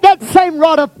 take that same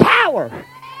rod of power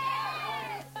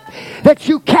that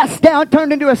you cast down,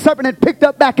 turned into a serpent and picked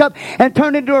up back up and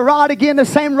turned into a rod again, the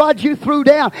same rod you threw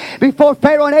down before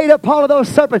Pharaoh and ate up all of those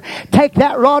serpents. Take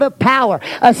that rod of power,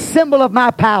 a symbol of my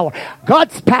power.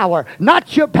 God's power,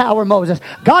 not your power, Moses.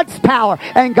 God's power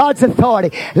and God's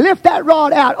authority. Lift that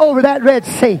rod out over that Red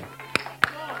Sea.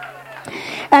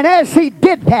 And as he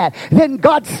did that, then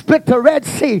God split the Red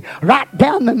Sea right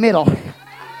down the middle.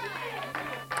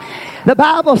 The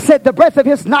Bible said the breath of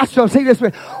his nostrils, he just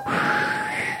went,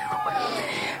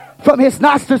 from his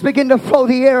nostrils began to flow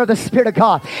the air of the Spirit of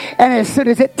God. And as soon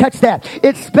as it touched that,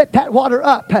 it split that water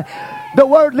up. The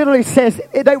word literally says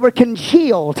they were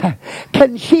congealed.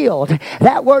 Congealed.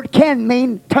 That word can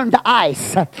mean turn to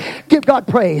ice. Give God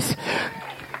praise.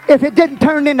 If it didn't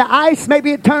turn into ice,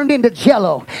 maybe it turned into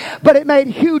jello. But it made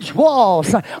huge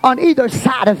walls on either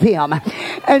side of them.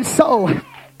 And so,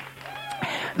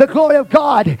 the glory of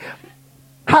God,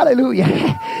 hallelujah,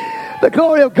 the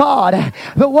glory of God,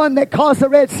 the one that caused the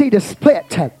Red Sea to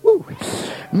split,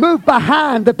 moved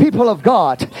behind the people of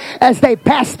God as they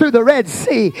passed through the Red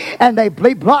Sea, and they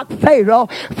blocked Pharaoh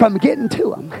from getting to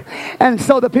them. And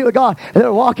so the people of God,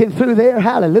 they're walking through there,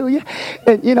 hallelujah.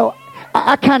 And you know,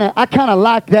 I kind of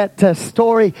like that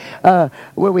story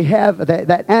where we have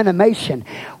that animation,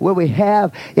 where we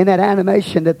have in that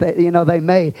animation that they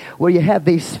made, where you have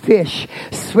these fish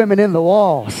swimming in the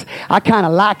walls. I kind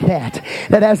of like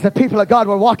that as the people of God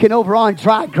were walking over on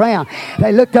dry ground,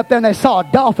 they looked up there and they saw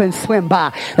a dolphin swim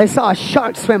by. They saw a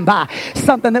shark swim by,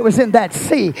 something that was in that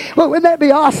sea. Well, wouldn't that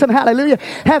be awesome? Hallelujah.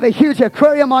 Have a huge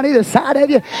aquarium on either side of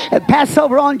you and pass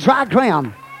over on dry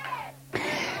ground.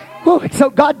 So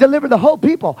God delivered the whole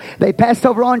people. They passed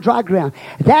over on dry ground.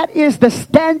 That is the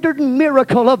standard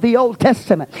miracle of the Old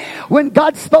Testament. When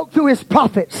God spoke through his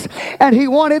prophets and he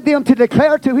wanted them to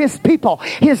declare to his people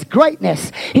his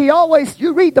greatness,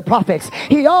 you read the prophets,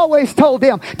 he always told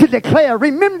them to declare,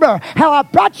 remember how I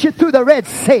brought you through the Red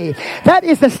Sea. That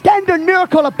is the standard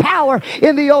miracle of power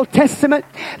in the Old Testament.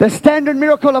 The standard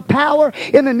miracle of power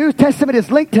in the New Testament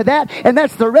is linked to that, and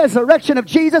that's the resurrection of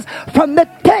Jesus from the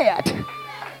dead.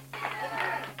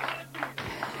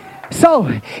 So,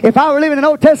 if I were living in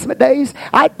Old Testament days,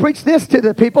 I'd preach this to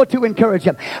the people to encourage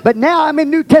them. But now I'm in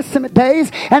New Testament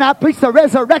days, and I preach the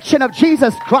resurrection of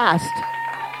Jesus Christ.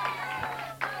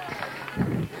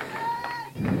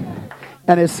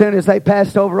 And as soon as they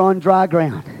passed over on dry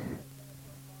ground,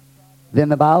 then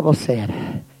the Bible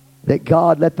said that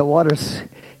God let the waters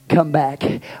come back,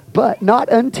 but not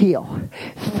until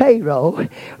Pharaoh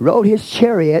rode his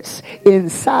chariots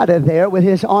inside of there with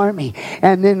his army,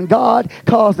 and then God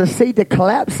caused the sea to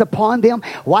collapse upon them,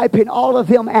 wiping all of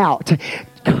them out.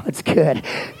 God's good.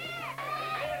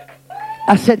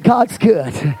 I said God's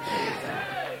good.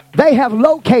 They have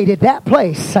located that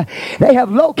place.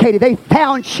 They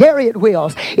found chariot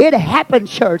wheels. It happened,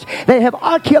 church. They have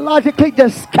archaeologically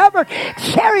discovered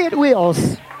chariot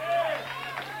wheels.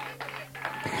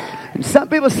 Some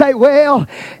people say, well,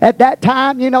 at that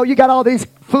time, you got all these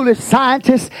foolish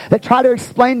scientists that try to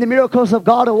explain the miracles of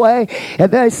God away.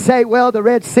 And they say, well, the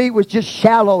Red Sea was just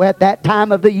shallow at that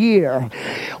time of the year.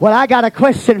 Well, I got a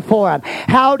question for them.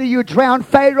 How do you drown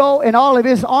Pharaoh and all of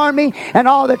his army and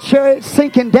all the chariots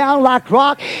sinking down like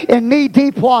rock in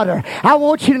knee-deep water? I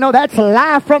want you to know that's a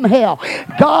lie from hell.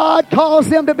 God caused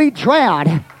them to be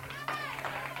drowned.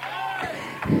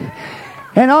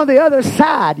 And on the other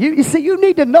side, you see, you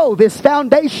need to know this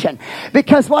foundation,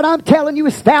 because what I'm telling you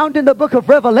is found in the book of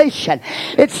Revelation.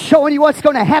 It's showing you what's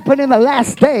going to happen in the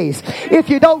last days. If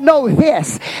you don't know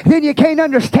this, then you can't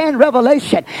understand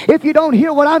Revelation. If you don't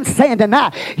hear what I'm saying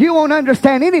tonight, you won't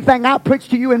understand anything I'll preach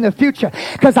to you in the future,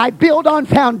 because I build on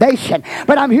foundation.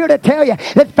 But I'm here to tell you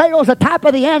that Pharaoh's a type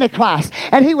of the Antichrist,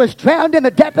 and he was drowned in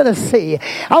the depth of the sea.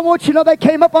 I want you to know they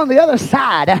came up on the other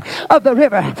side of the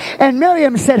river, and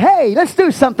Miriam said, hey, let's do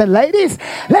something, ladies.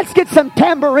 Let's get some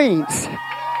tambourines.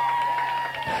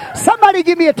 Somebody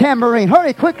give me a tambourine.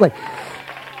 Hurry, quickly.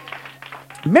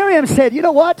 Miriam said, you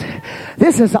know what?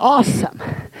 This is awesome.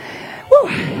 Woo.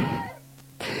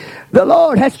 The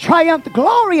Lord has triumphed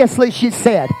gloriously, she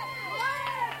said.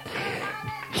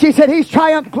 She said, he's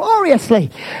triumphed gloriously.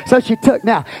 So she took.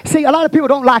 Now, see, a lot of people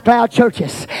don't like loud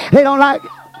churches. They don't like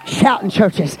shouting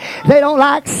churches. They don't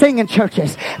like singing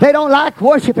churches. They don't like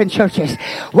worshiping churches.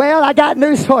 Well, I got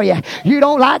news for you. You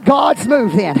don't like God's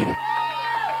move then.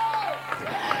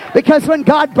 Because when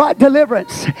God brought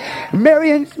deliverance,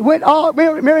 Miriam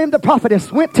the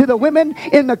prophetess went to the women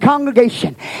in the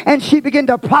congregation, and she began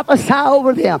to prophesy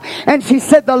over them. And she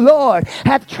said, the Lord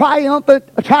hath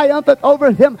triumphed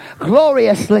over them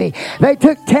gloriously. They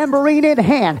took tambourine in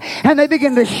hand, and they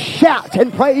began to shout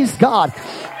and praise God.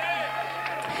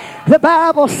 The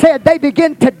Bible said they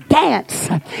began to dance.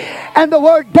 And the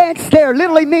word dance there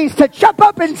literally means to jump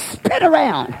up and spin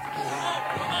around.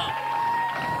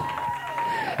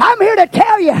 I'm here to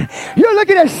tell you, you're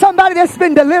looking at somebody that's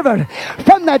been delivered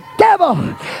from the devil.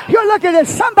 You're looking at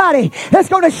somebody that's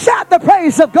going to shout the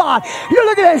praise of God. You're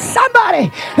looking at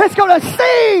somebody that's going to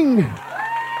sing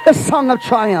the song of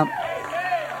triumph.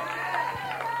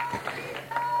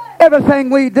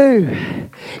 Everything we do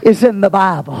is in the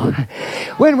Bible.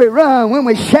 When we run, when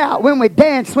we shout, when we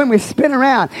dance, when we spin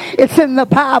around, it's in the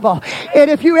Bible.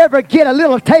 And if you ever get a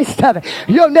little taste of it,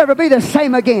 you'll never be the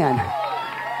same again.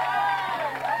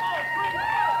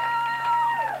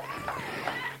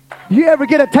 You ever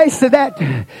get a taste of that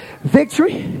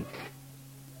victory,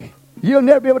 you'll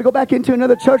never be able to go back into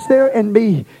another church there and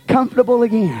be comfortable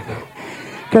again.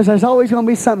 Because there's always going to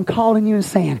be something calling you and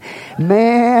saying,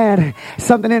 man,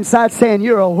 something inside saying,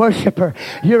 you're a worshiper.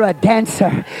 You're a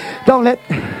dancer. Don't let...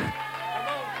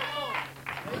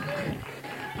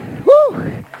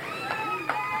 Woo!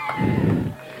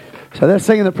 So they're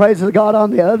singing the praises of God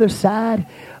on the other side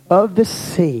of the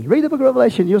sea. Read the book of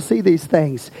Revelation. You'll see these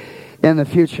things in the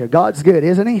future. God's good,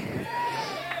 isn't He?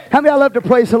 How many of y'all love to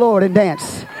praise the Lord and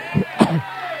dance?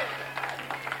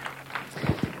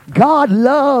 God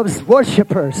loves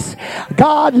worshipers.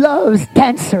 God loves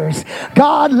dancers.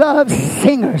 God loves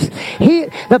singers.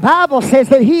 The Bible says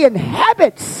that He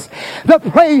inhabits the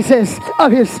praises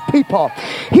of His people.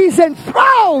 He's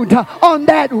enthroned on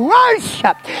that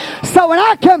worship. So when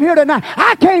I come here tonight,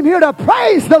 I came here to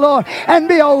praise the Lord and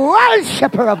be a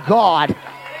worshiper of God.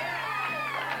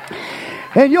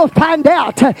 And you'll find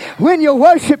out when you're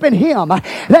worshiping Him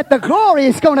that the glory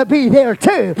is going to be there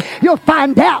too. You'll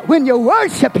find out when you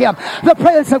worship Him, the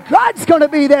presence of God's going to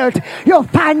be there too. You'll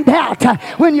find out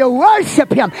when you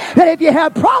worship Him that if you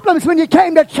have problems when you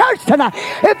came to church tonight,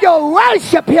 if you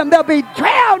worship Him, they'll be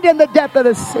drowned in the depth of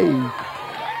the sea.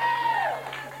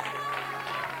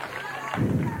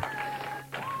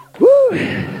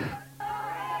 Woo!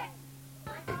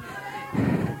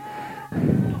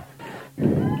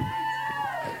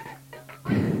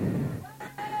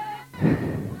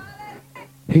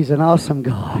 He's an awesome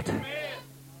God.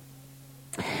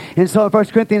 And so in 1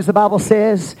 Corinthians, the Bible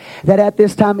says that at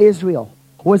this time Israel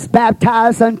was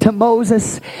baptized unto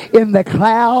Moses in the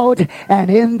cloud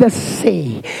and in the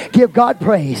sea. Give God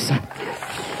praise.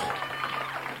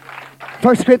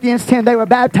 1 Corinthians 10, they were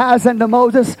baptized unto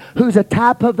Moses, who's a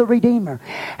type of the Redeemer.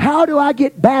 How do I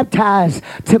get baptized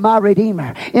to my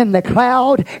Redeemer? In the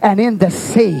cloud and in the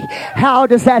sea. How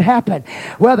does that happen?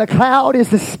 Well, the cloud is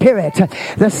the Spirit.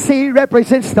 The sea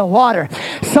represents the water.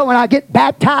 So when I get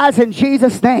baptized in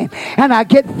Jesus' name and I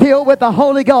get filled with the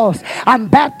Holy Ghost, I'm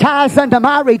baptized unto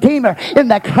my Redeemer in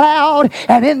the cloud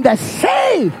and in the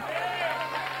sea.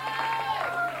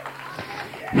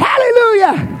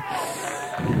 Hallelujah.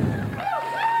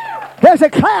 There's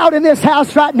a cloud in this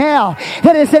house right now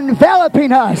that is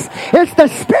enveloping us. It's the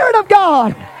Spirit of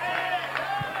God.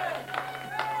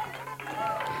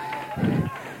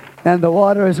 And the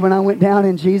water is when I went down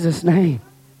in Jesus' name.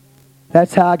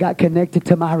 That's how I got connected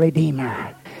to my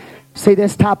Redeemer. See,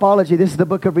 this typology, this is the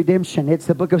book of redemption. It's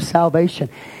the book of salvation.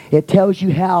 It tells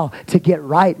you how to get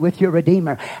right with your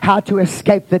Redeemer, how to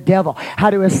escape the devil, how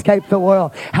to escape the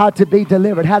world, how to be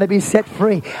delivered, how to be set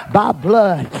free by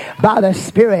blood, by the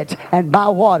Spirit, and by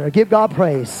water. Give God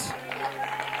praise.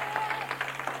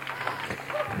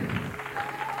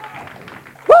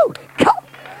 Woo! God.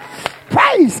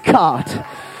 Praise God.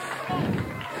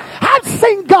 I've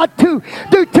seen God do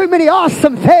too many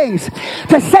awesome things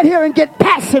to sit here and get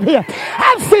passive here.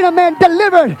 I've seen a man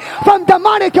delivered from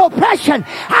demonic oppression.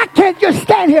 I can't just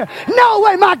stand here. No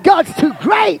way, my God's too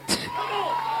great.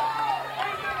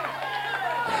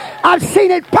 I've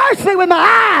seen it personally with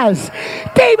my eyes.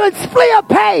 Demons flee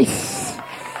apace.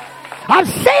 I've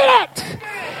seen it.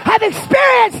 I've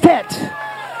experienced it.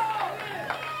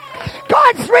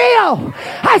 God's real.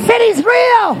 I said He's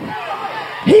real.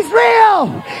 He's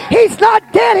real. He's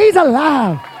not dead. He's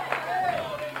alive.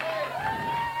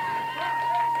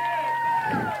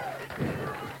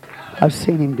 I've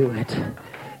seen Him do it.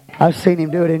 I've seen Him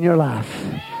do it in your life.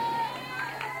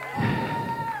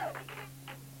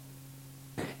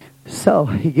 So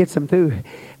He gets them through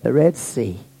the Red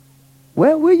Sea.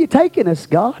 Well, where are you taking us,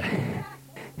 God?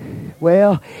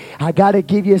 Well, I got to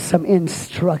give you some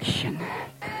instruction.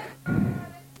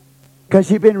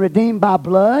 Because you've been redeemed by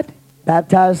blood.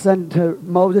 Baptized unto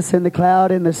Moses in the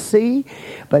cloud in the sea.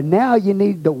 But now you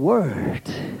need the Word.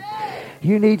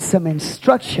 You need some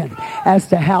instruction as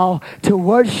to how to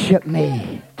worship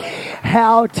me.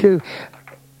 How to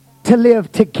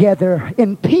live together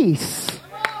in peace.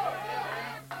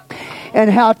 And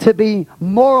how to be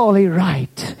morally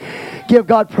right. Give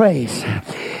God praise.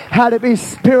 How to be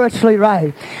spiritually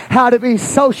right. how to be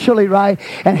socially right,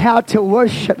 and how to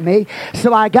worship me.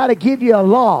 So I got to give you a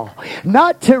law,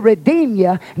 not to redeem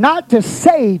you, not to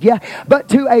save you, but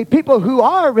to a people who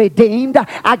are redeemed,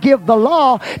 I give the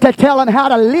law to tell them how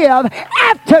to live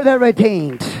after they're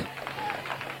redeemed.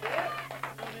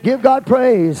 Give God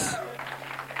praise.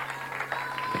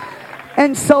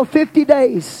 And so 50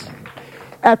 days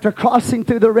after crossing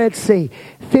through the Red Sea,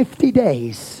 50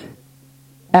 days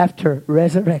after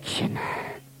resurrection.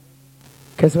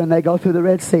 Because when they go through the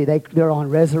Red Sea, they're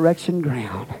on resurrection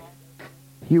ground.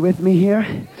 You with me here?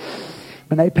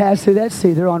 When they pass through that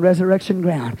sea, they're on resurrection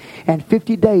ground. And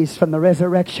 50 days from the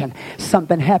resurrection,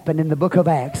 something happened in the book of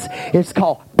Acts. It's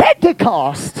called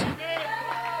Pentecost.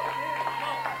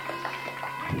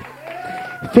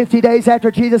 50 days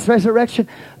after Jesus' resurrection,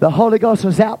 the Holy Ghost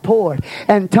was outpoured,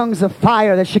 and tongues of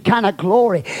fire, the Shekinah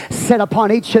glory, set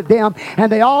upon each of them, and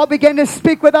they all began to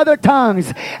speak with other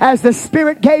tongues as the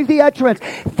Spirit gave the utterance.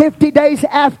 50 days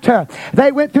after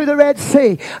they went through the Red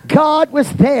Sea, God was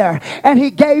there, and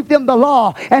He gave them the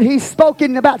law, and He spoke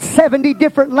in about 70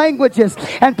 different languages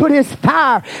and put His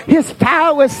fire. His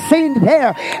fire was seen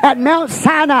there at Mount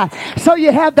Sinai. So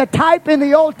you have the type in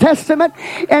the Old Testament,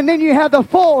 and then you have the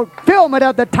fulfillment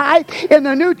of the type in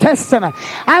the New Testament.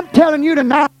 I'm telling you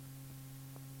tonight,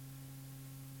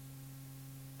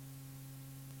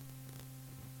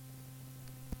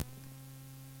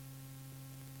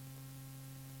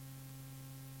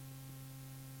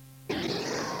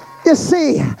 you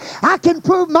see, I can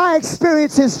prove my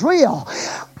experience is real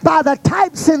by the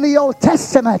types in the Old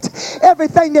Testament.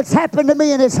 Everything that's happened to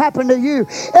me and has happened to you,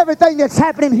 everything that's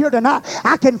happening here tonight,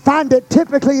 I can find it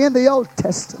typically in the Old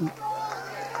Testament.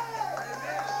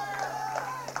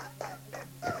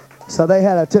 So they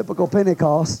had a typical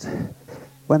Pentecost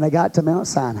when they got to Mount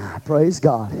Sinai. Praise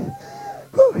God.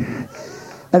 Whew.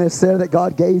 And it's there that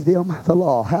God gave them the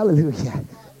law. Hallelujah.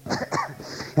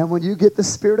 And when you get the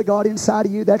Spirit of God inside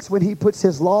of you, that's when He puts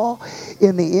His law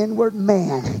in the inward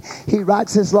man. He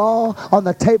writes His law on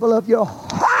the table of your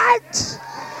heart,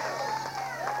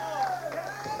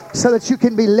 so that you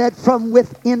can be led from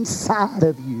within inside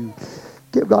of you.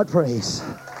 Give God praise.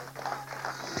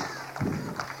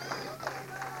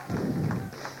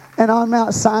 And on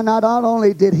Mount Sinai, not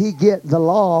only did He get the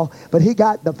law, but He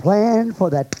got the plan for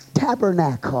the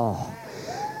tabernacle.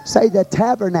 Say the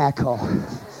tabernacle.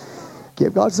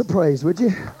 Give God some praise, would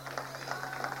you?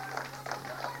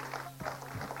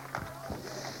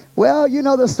 Well, you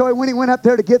know the story. When He went up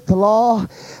there to get the law,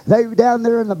 they were down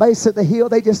there in the base of the hill.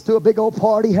 They just threw a big old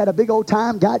party, had a big old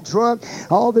time, got drunk.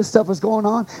 All this stuff was going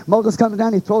on. Moses comes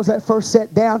down. He throws that first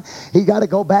set down. He got to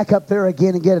go back up there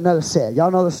again and get another set. Y'all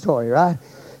know the story, right?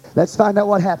 Let's find out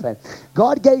what happened.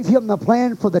 God gave him the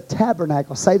plan for the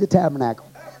tabernacle. Say the tabernacle.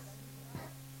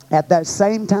 At that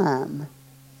same time.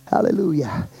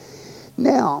 Hallelujah.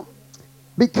 Now,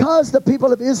 because the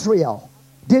people of Israel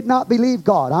did not believe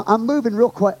God. I'm moving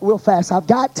real fast. I've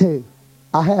got to.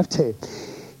 I have to.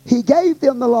 He gave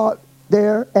them the law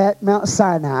there at Mount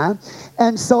Sinai.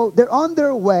 And so they're on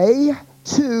their way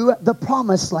to the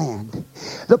promised land.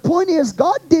 The point is,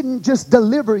 God didn't just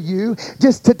deliver you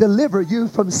just to deliver you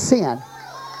from sin.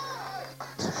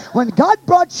 When God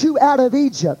brought you out of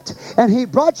Egypt and He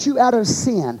brought you out of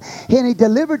sin and He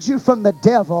delivered you from the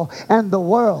devil and the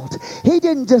world, He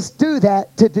didn't just do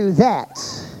that to do that.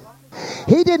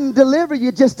 He didn't deliver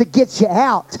you just to get you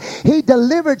out. He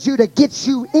delivered you to get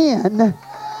you in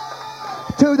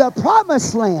to the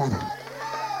promised land.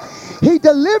 He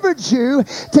delivered you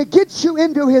to get you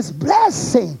into His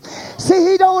blessing.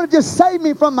 See, He don't want to just save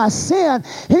me from my sin.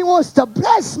 He wants to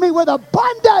bless me with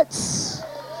abundance.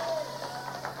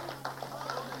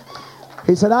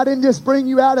 He said, I didn't just bring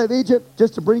you out of Egypt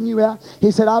just to bring you out.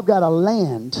 He said, I've got a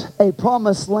land, a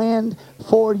promised land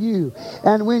for you.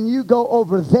 And when you go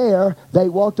over there, they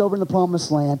walked over in the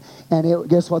promised land, and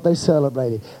guess what they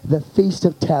celebrated? The Feast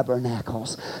of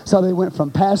Tabernacles. So they went from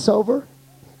Passover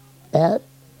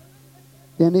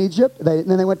in Egypt,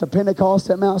 then they went to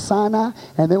Pentecost at Mount Sinai,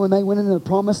 and then when they went into the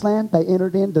promised land, they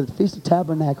entered into the Feast of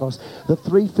Tabernacles, the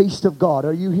three feasts of God.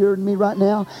 Are you hearing me right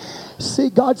now?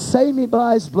 See, God saved me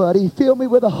by His blood. He filled me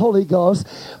with the Holy Ghost,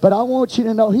 but I want you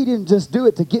to know He didn't just do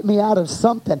it to get me out of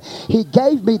something. He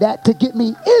gave me that to get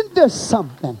me into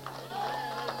something.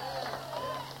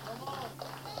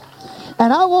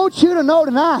 And I want you to know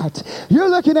tonight, you're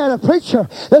looking at a preacher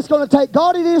that's going to take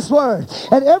God in His Word.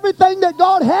 And everything that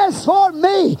God has for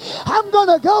me, I'm going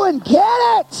to go and get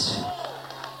it.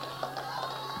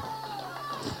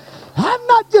 I'm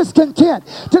not just content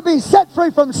to be set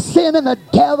free from sin and the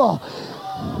devil.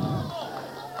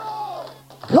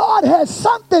 God has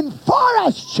something for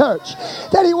us, church,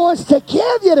 that He wants to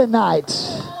give you tonight.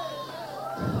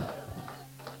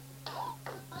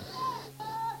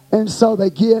 And so they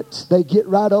get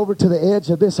right over to the edge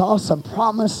of this awesome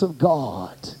promise of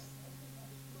God.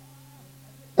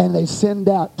 And they send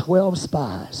out 12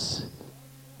 spies.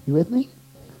 You with me?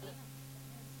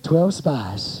 12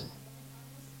 spies.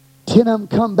 10 of them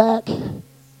come back.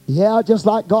 Yeah, just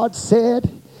like God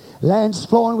said. Land's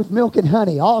flowing with milk and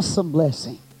honey. Awesome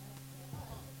blessing.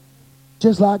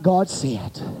 Just like God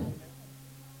said.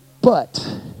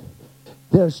 But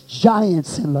there's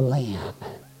giants in the land.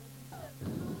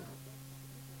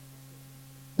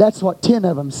 That's what 10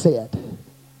 of them said.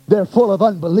 They're full of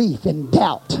unbelief and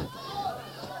doubt.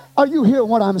 Are you hearing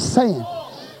what I'm saying?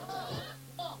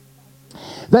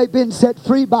 They've been set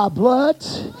free by blood.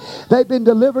 They've been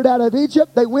delivered out of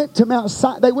Egypt. They went to Mount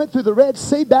Sinai. They went through the Red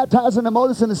Sea, baptized in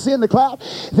Moses in the sea and the cloud.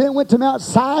 Then went to Mount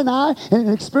Sinai and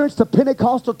experienced a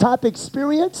Pentecostal type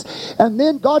experience. And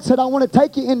then God said, I want to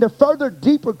take you into further,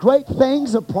 deeper, great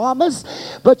things of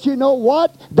promise. But you know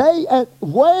what? They,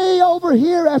 way over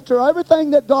here, after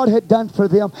everything that God had done for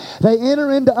them, they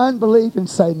enter into unbelief and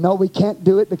say, no, we can't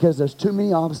do it because there's too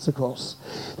many obstacles.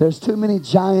 There's too many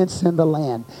giants in the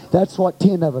land. That's what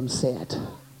 10 of them said.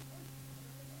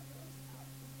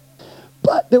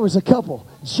 But there was a couple,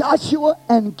 Joshua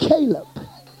and Caleb.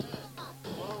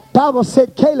 Bible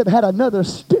said Caleb had another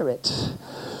spirit.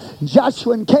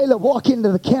 Joshua and Caleb walk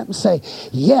into the camp and say,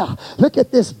 yeah, look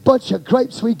at this bunch of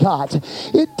grapes we got.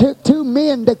 It took 2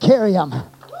 men to carry them.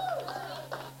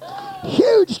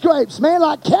 Huge grapes, man,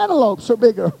 like cantaloupes or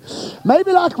bigger.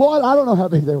 Maybe like what? I don't know how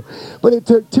big they were. But it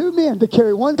took 2 men to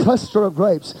carry 1 cluster of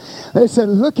grapes. They said,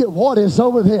 look at what is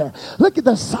over there. Look at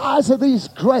the size of these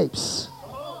grapes.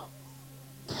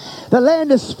 The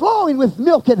land is flowing with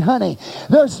milk and honey.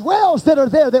 There's wells that are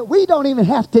there that we don't even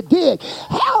have to dig.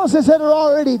 Houses that are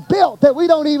already built that we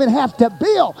don't even have to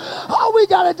build. All we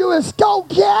got to do is go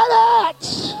get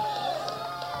it.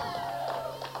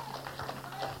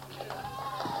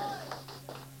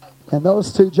 And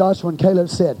those 2, Joshua and Caleb,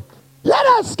 said, let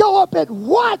us go up at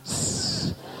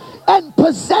once and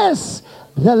possess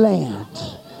the land.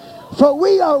 For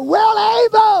we are well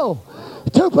able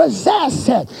to possess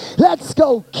it. Let's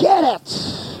go get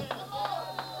it.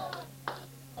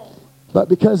 But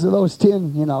because of those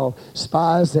 10,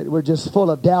 spies that were just full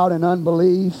of doubt and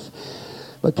unbelief,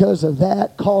 because of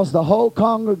that, caused the whole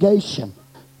congregation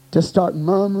to start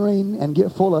murmuring and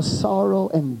get full of sorrow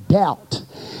and doubt.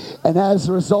 And as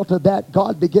a result of that,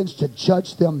 God begins to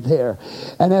judge them there.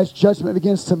 And as judgment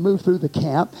begins to move through the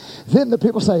camp, then the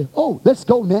people say, oh, let's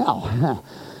go now.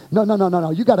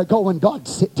 No. You got to go when God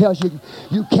tells you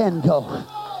you can go.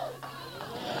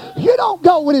 You don't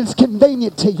go when it's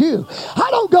convenient to you. I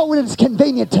don't go when it's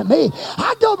convenient to me.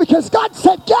 I go because God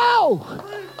said go.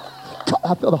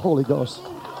 I feel the Holy Ghost.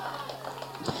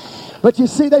 But you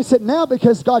see, they said now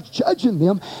because God's judging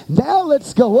them, now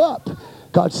let's go up.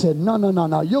 God said,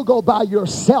 no. You'll go by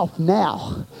yourself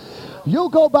now. You'll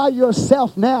go by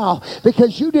yourself now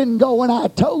because you didn't go when I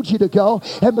told you to go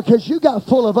and because you got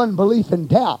full of unbelief and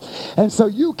doubt. And so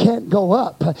you can't go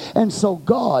up. And so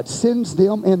God sends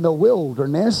them in the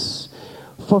wilderness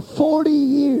for 40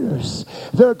 years.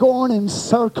 They're going in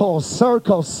circles.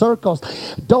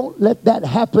 Don't let that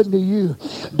happen to you.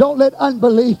 Don't let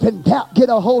unbelief and doubt get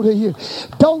a hold of you.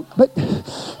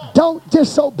 Don't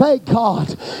disobey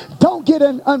God. Don't get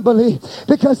in unbelief,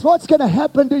 because what's going to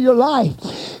happen to your life?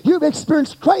 You've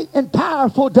experienced great and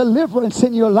powerful deliverance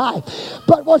in your life.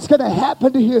 But what's going to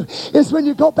happen to you is when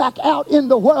you go back out in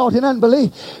the world in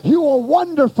unbelief, you will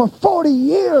wander for 40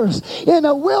 years in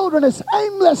a wilderness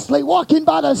aimlessly walking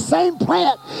by the same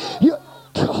plant.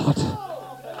 God.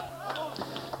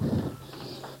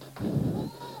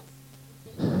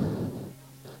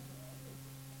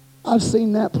 I've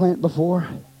seen that plant before.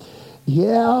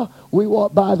 Yeah, we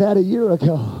walked by that a year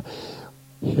ago.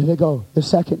 Here they go, the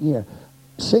second year.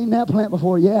 Seen that plant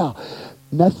before? Yeah.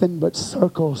 Nothing but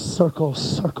circles.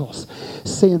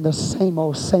 Seeing the same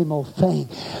old thing.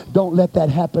 Don't let that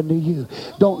happen to you.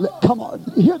 Come on,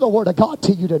 hear the word of God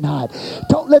to you tonight.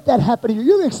 Don't let that happen to you.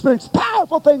 You've experienced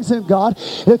powerful things in God.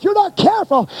 If you're not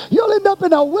careful, you'll end up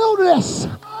in a wilderness.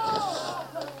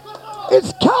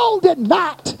 It's cold at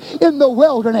night in the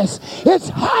wilderness. It's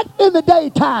hot in the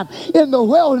daytime in the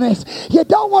wilderness. You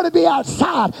don't want to be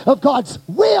outside of God's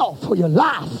will for your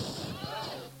life.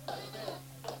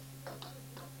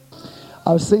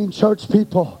 I've seen church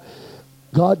people,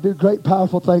 God do great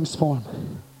powerful things for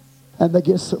them. And they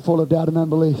get so full of doubt and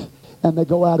unbelief. And they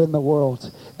go out in the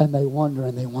world and they wonder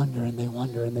and they wonder and they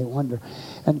wonder and they wonder.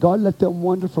 And God let them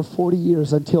wonder for 40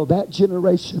 years until that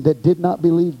generation that did not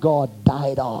believe God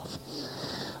died off.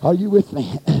 Are you with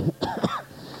me?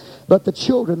 But the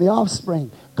children, the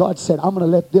offspring, God said, I'm going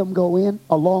to let them go in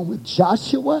along with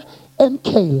Joshua and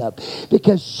Caleb,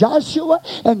 because Joshua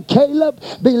and Caleb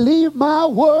believed my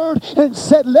word and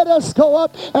said, let us go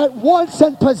up at once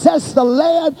and possess the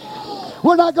land.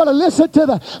 We're not going to listen to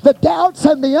the doubts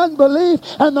and the unbelief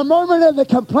and the murmuring and the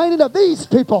complaining of these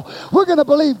people. We're going to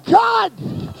believe God.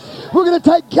 We're going to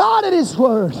take God at his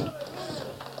word.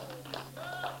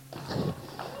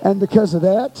 And because of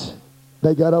that,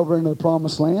 they got over into the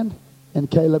promised land, and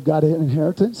Caleb got an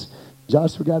inheritance.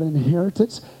 Joshua got an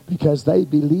inheritance because they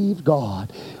believed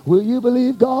God. Will you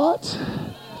believe God?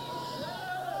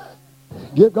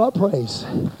 Give God praise.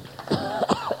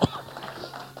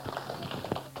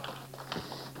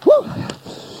 Woo.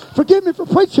 Forgive me for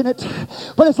preaching it,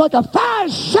 but it's like a fire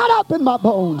shut up in my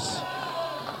bones.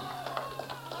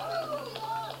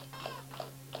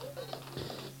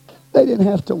 They didn't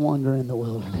have to wander in the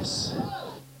wilderness.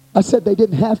 I said they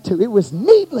didn't have to. It was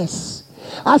needless.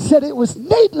 I said it was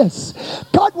needless.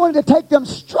 God wanted to take them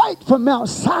straight from Mount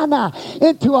Sinai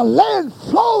into a land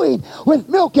flowing with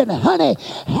milk and honey.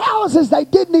 Houses they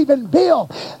didn't even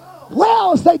build.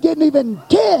 Wells they didn't even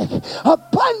dig.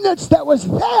 Abundance that was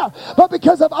there. But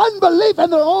because of unbelief in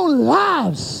their own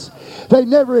lives, they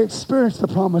never experienced the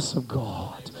promise of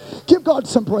God. Give God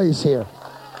some praise here.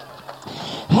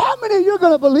 How many of you are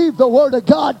going to believe the word of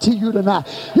God to you tonight?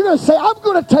 You're going to say, I'm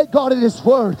going to take God at his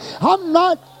word. I'm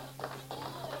not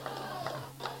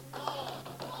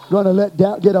going to let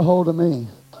doubt get a hold of me.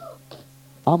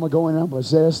 I'm going to go in and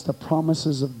possess the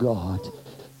promises of God.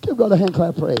 Give God a hand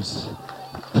clap praise.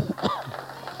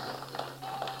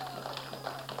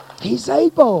 He's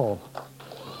able.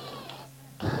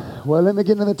 Well, let me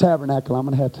get into the tabernacle. I'm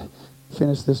going to have to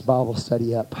finish this Bible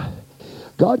study up.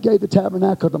 God gave the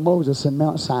tabernacle to Moses in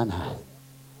Mount Sinai.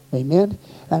 Amen.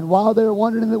 And while they're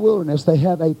wandering in the wilderness, they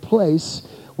have a place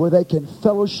where they can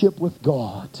fellowship with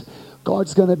God.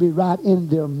 God's going to be right in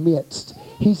their midst.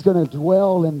 He's going to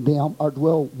dwell in them, or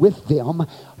dwell with them,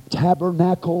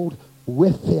 tabernacled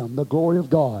with them, the glory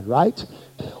of God, right?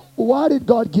 Why did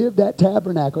God give that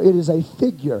tabernacle? It is a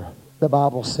figure, the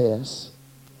Bible says.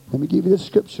 Let me give you the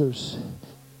scriptures.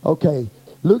 Okay,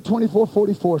 Luke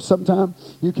 24:44. Sometime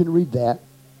you can read that.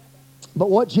 But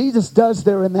what Jesus does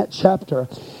there in that chapter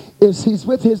is he's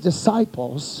with his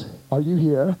disciples. Are you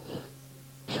here?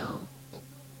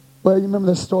 Well, you remember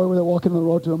the story where they're walking on the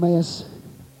road to Emmaus?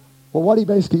 Well, what he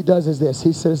basically does is this.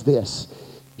 He says this.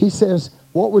 He says,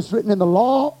 what was written in the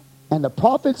law and the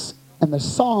prophets and the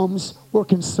Psalms were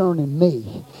concerning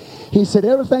me. He said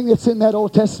everything that's in that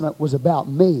Old Testament was about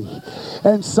me.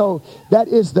 And so that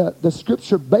is the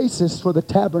scripture basis for the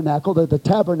tabernacle. That the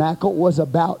tabernacle was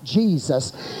about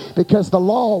Jesus. Because the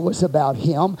law was about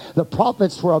him. The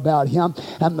prophets were about him.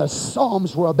 And the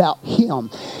Psalms were about him.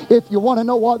 If you want to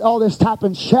know what all this type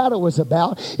and shadow was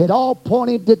about, it all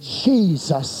pointed to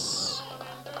Jesus.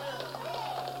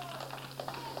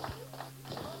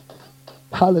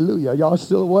 Hallelujah. Y'all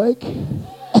still awake?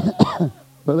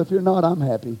 Well, if you're not, I'm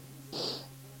happy.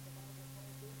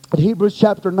 In Hebrews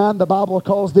chapter 9, the Bible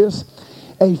calls this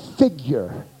a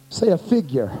figure. Say a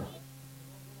figure.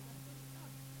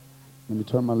 Let me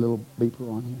turn my little beeper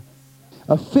on here.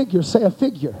 A figure. Say a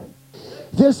figure.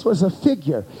 This was a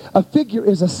figure. A figure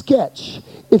is a sketch.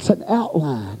 It's an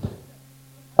outline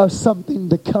of something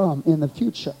to come in the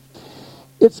future.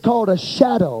 It's called a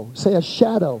shadow. Say a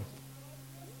shadow.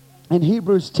 In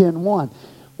Hebrews 10:1.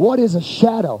 What is a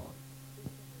shadow?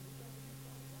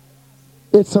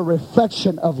 It's a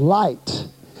reflection of light.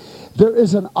 There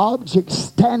is an object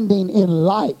standing in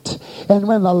light. And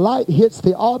when the light hits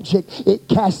the object, it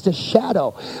casts a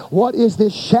shadow. What is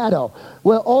this shadow?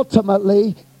 Well,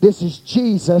 ultimately, this is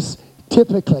Jesus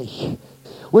typically.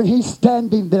 When he's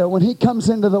standing there, when he comes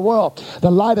into the world,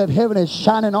 the light of heaven is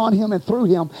shining on him and through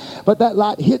him. But that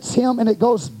light hits him and it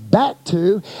goes back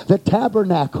to the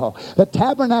tabernacle. The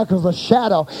tabernacle is a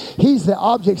shadow. He's the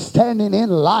object standing in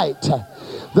light.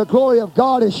 The glory of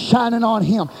God is shining on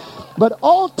him. But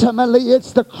ultimately,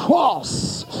 it's the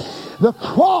cross. The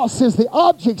cross is the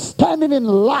object standing in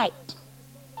light.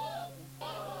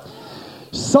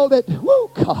 So that, whoo,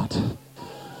 God,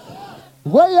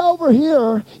 way over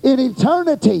here in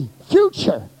eternity,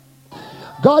 future,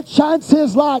 God shines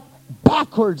his light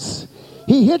backwards.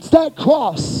 He hits that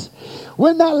cross.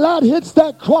 When that light hits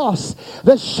that cross,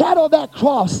 the shadow of that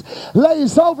cross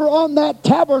lays over on that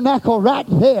tabernacle right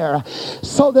there.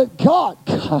 So that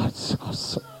God's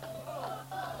awesome.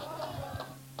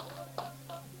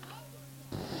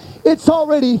 It's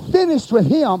already finished with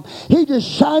him. He just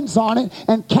shines on it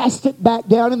and casts it back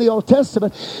down in the Old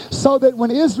Testament. So that when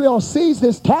Israel sees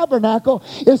this tabernacle,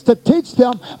 it's to teach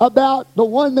them about the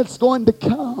one that's going to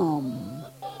come.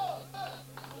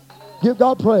 Give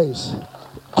God praise.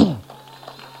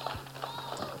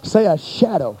 Say a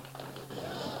shadow.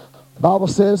 The Bible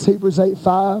says, Hebrews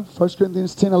 8:5, 1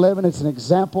 Corinthians 10:11, it's an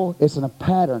example, it's a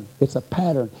pattern. It's a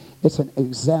pattern. It's an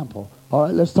example. All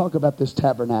right, let's talk about this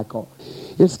tabernacle.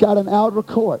 It's got an outer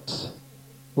court.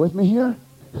 With me here?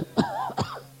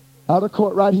 Outer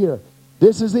court right here.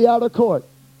 This is the outer court.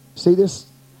 See this?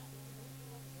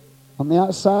 On the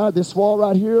outside, this wall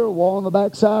right here, wall on the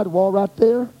backside, wall right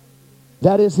there.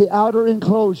 That is the outer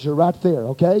enclosure right there,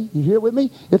 okay? You here with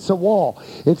me? It's a wall.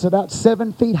 It's about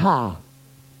 7 feet high.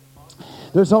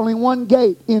 There's only one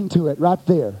gate into it right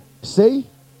there. See?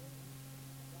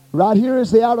 Right here is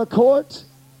the outer court.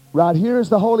 Right here is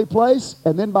the holy place.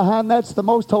 And then behind that's the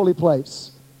most holy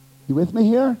place. You with me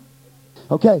here?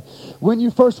 Okay. When you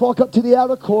first walk up to the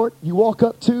outer court, you walk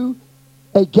up to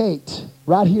a gate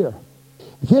right here.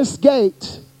 This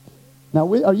gate,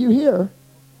 now are you here?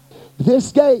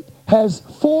 This gate has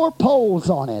 4 poles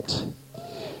on it.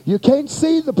 You can't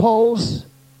see the poles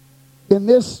in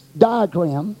this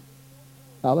diagram.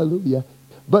 Hallelujah.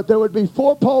 But there would be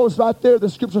 4 poles right there, the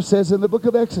scripture says in the book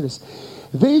of Exodus.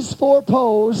 These 4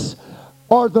 poles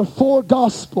are the 4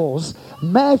 Gospels: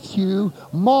 Matthew,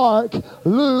 Mark,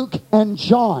 Luke, and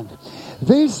John.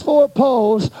 These 4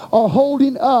 poles are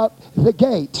holding up the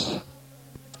gate.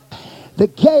 The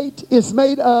gate is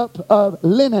made up of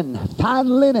linen, fine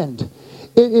linen.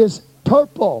 It is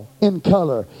purple in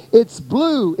color. It's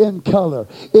blue in color.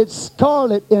 It's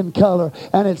scarlet in color.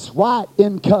 And it's white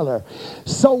in color.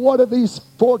 So what are these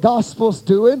 4 Gospels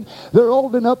doing? They're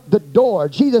holding up the door.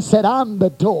 Jesus said, I'm the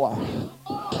door.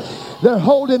 They're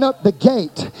holding up the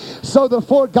gate. So the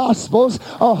 4 Gospels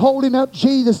are holding up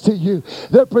Jesus to you.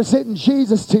 They're presenting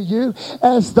Jesus to you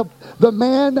as the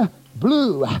man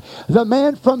blue, the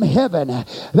man from heaven.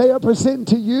 They are presenting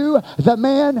to you the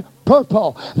man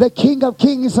purple, the King of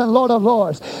Kings and Lord of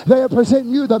Lords. They are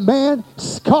presenting you the man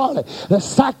scarlet, the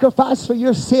sacrifice for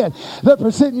your sin. They're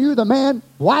presenting you the man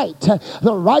white,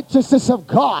 the righteousness of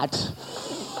God.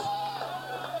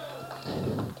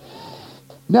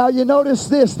 Now you notice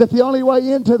this, that the only way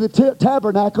into the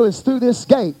tabernacle is through this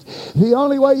gate. The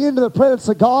only way into the presence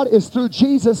of God is through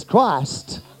Jesus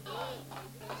Christ.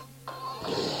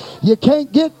 You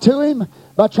can't get to him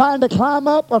by trying to climb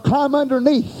up or climb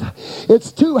underneath.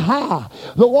 It's too high.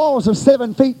 The walls are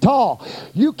 7 feet tall.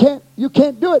 You can't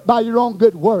do it by your own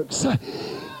good works.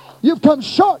 You've come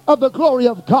short of the glory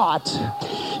of God.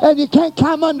 And you can't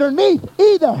climb underneath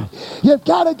either. You've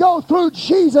got to go through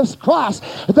Jesus Christ,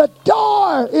 the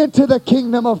door into the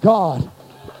kingdom of God.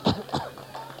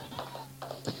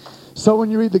 So when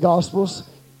you read the Gospels,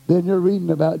 then you're reading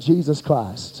about Jesus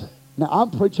Christ. Now,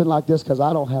 I'm preaching like this because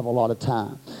I don't have a lot of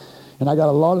time. And I got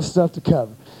a lot of stuff to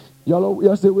cover.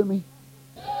 Y'all still with me?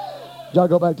 Y'all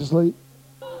go back to sleep?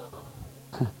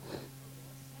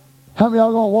 How many of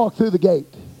y'all going to walk through the gate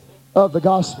of the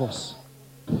Gospels?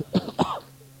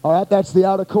 All right, that's the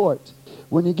outer court.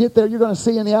 When you get there, you're going to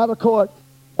see in the outer court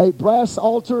a brass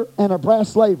altar and a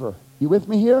brass laver. You with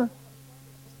me here?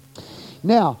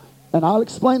 Now, and I'll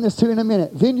explain this to you in a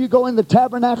minute. Then you go in the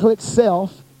tabernacle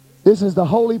itself. This is the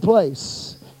holy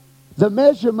place. The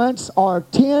measurements are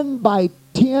 10 by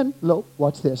 10. Look,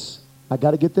 watch this. I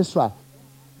got to get this right.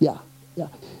 Yeah.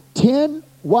 10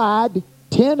 wide,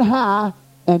 10 high,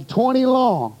 and 20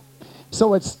 long.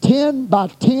 So it's 10 by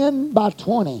 10 by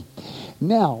 20.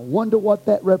 Now, wonder what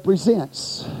that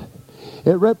represents.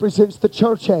 It represents the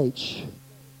church age.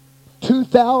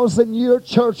 2,000-year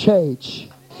church age.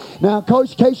 Now, in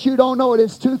case you don't know it,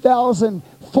 it's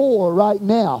 2004 right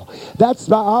now. That's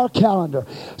by our calendar.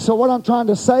 So what I'm trying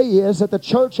to say is that the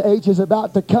church age is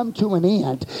about to come to an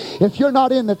end. If you're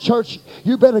not in the church,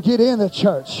 you better get in the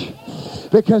church.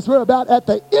 Because we're about at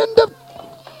the end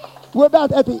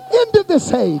of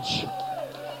this age.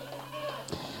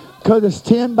 Because it's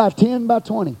 10 by 10 by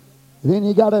 20. Then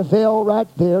you got a veil right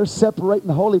there separating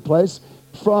the holy place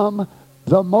from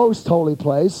the most holy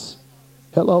place.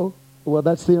 Hello? Well,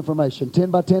 that's the information. 10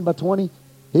 by 10 by 20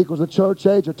 equals the church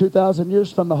age, or 2,000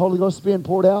 years from the Holy Ghost being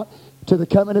poured out to the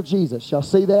coming of Jesus. Y'all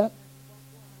see that?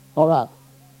 All right.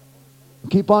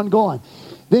 Keep on going.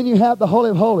 Then you have the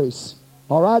Holy of Holies.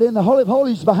 All right. In the Holy of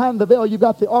Holies, behind the veil, you've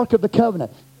got the Ark of the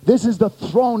Covenant. This is the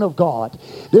throne of God.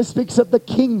 This speaks of the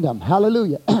kingdom.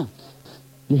 Hallelujah.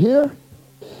 You hear?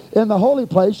 In the holy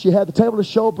place, you had the table of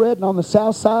showbread, and on the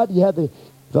south side, you had the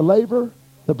laver,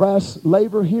 the brass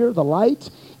laver here, the light.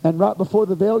 And right before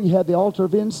the veil, you had the altar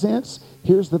of incense.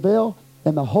 Here's the veil.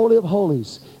 And the Holy of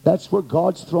Holies. That's where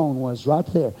God's throne was, right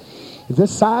there. The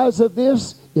size of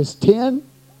this is 10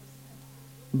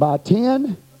 by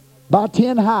 10 by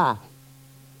 10 high.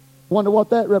 Wonder what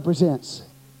that represents.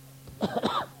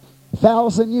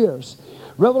 1,000 years.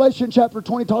 Revelation chapter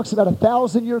 20 talks about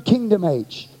 1,000-year kingdom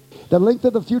age. The length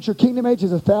of the future kingdom age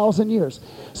is 1,000 years.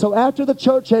 So after the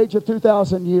church age of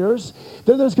 2,000 years,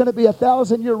 then there's going to be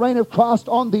 1,000-year reign of Christ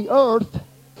on the earth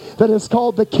that is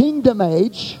called the kingdom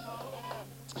age.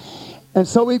 And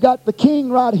so we've got the king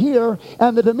right here,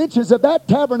 and the dimensions of that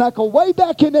tabernacle way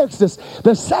back in Exodus.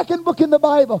 The second book in the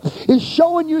Bible is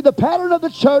showing you the pattern of the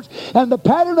church and the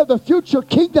pattern of the future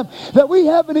kingdom that we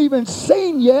haven't even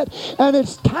seen yet. And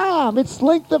it's time, it's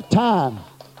length of time.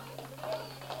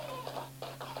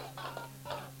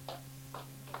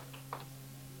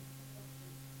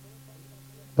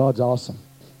 God's awesome.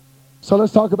 So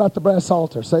let's talk about the brass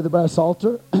altar. Say the brass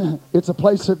altar. It's a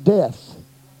place of death.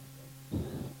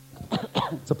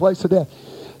 It's a place of death.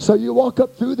 So you walk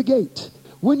up through the gate.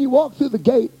 When you walk through the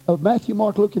gate of Matthew,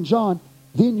 Mark, Luke, and John,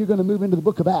 then you're going to move into the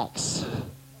book of Acts.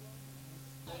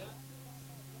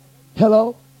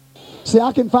 Hello? See,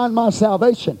 I can find my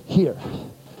salvation here.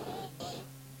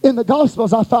 In the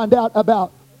Gospels, I find out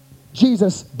about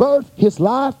Jesus' birth, his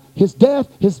life, his death,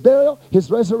 his burial, his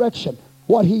resurrection,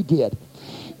 what he did.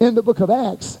 In the book of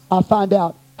Acts, I find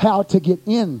out how to get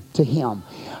into him.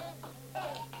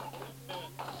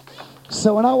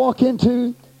 So when I walk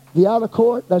into the outer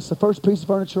court, that's the first piece of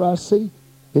furniture I see.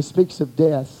 It speaks of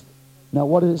death. Now,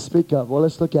 what does it speak of? Well,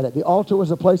 let's look at it. The altar was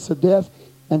a place of death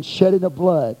and shedding of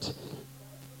blood.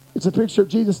 It's a picture of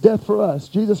Jesus' death for us.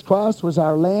 Jesus Christ was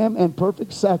our lamb and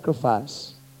perfect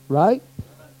sacrifice. Right?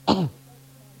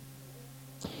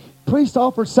 Priests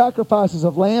offered sacrifices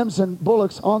of lambs and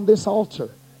bullocks on this altar.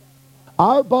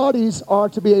 Our bodies are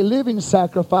to be a living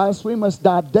sacrifice. We must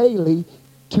die daily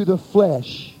to the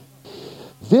flesh.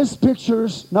 This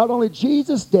pictures not only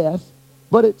Jesus' death,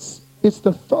 but it's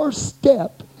the first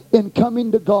step in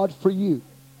coming to God for you.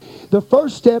 The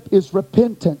first step is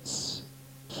repentance.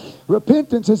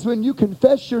 Repentance is when you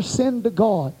confess your sin to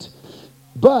God.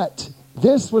 But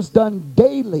this was done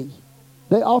daily.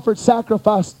 They offered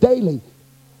sacrifice daily.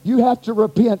 You have to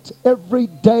repent every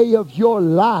day of your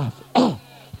life.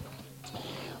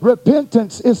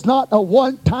 Repentance is not a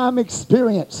one-time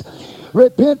experience.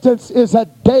 Repentance is a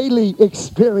daily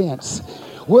experience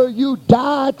where you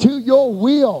die to your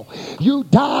will. You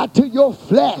die to your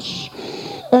flesh.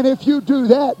 And if you do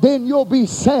that, then you'll be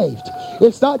saved.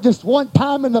 It's not just one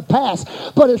time in the past,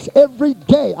 but it's every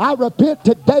day. I repent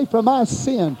today for my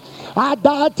sin. I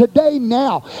die today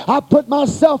now. I put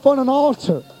myself on an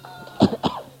altar.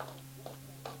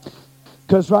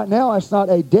 Because right now it's not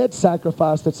a dead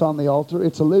sacrifice that's on the altar.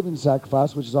 It's a living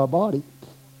sacrifice, which is our body.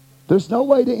 There's no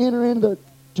way to enter into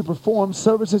to perform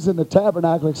services in the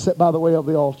tabernacle except by the way of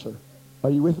the altar. Are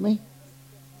you with me?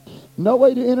 No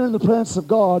way to enter in the presence of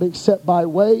God except by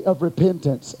way of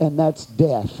repentance, and that's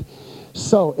death.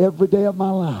 So every day of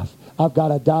my life, I've got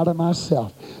to die to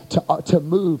myself to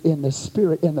move in the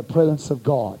Spirit, in the presence of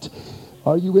God.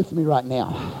 Are you with me right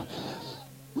now?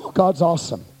 God's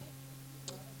awesome.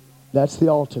 That's the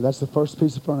altar. That's the first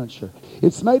piece of furniture.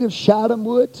 It's made of shittim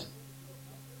wood.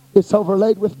 It's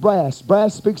overlaid with brass.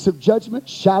 Brass speaks of judgment.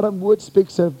 Shittim wood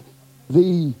speaks of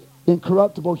the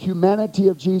incorruptible humanity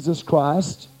of Jesus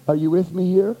Christ. Are you with me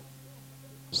here?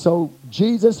 So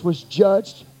Jesus was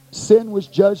judged. Sin was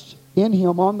judged in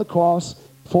him on the cross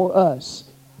for us.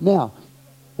 Now,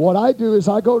 what I do is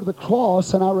I go to the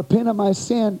cross and I repent of my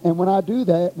sin. And when I do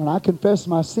that, when I confess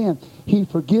my sin, he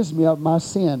forgives me of my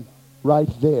sin right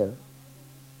there.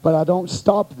 But I don't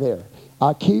stop there.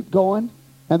 I keep going.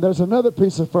 And there's another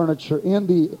piece of furniture in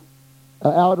the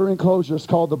outer enclosure. It's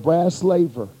called the brass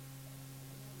laver.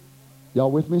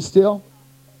 Y'all with me still?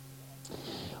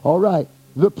 All right.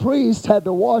 The priest had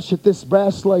to wash at this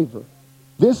brass laver.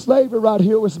 This laver right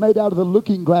here was made out of the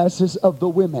looking glasses of the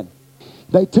women.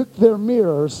 They took their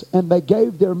mirrors and they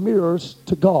gave their mirrors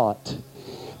to God.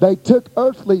 They took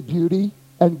earthly beauty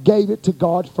and gave it to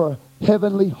God for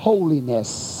heavenly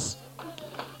holiness.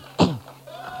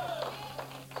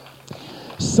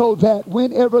 So that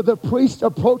whenever the priest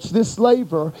approached this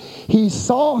laver, he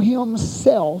saw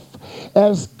himself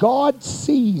as God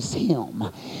sees him.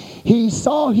 He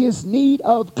saw his need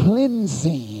of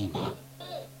cleansing.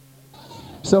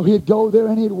 So he'd go there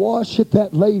and he'd wash at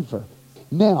that laver.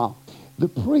 Now, the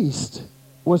priest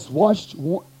was washed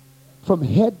from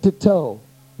head to toe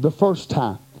the first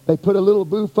time. They put a little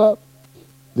booth up.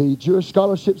 The Jewish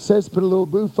scholarship says put a little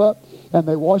booth up, and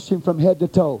they washed him from head to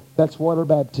toe. That's water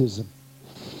baptism.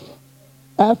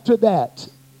 After that,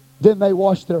 then they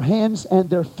wash their hands and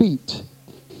their feet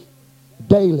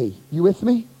daily. You with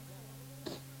me?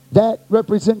 That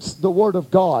represents the Word of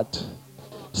God.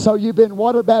 So you've been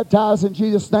water baptized in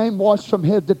Jesus' name, washed from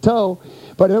head to toe.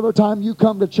 But every time you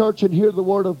come to church and hear the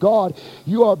Word of God,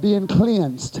 you are being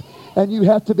cleansed. And you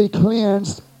have to be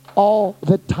cleansed all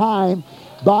the time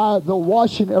by the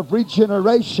washing of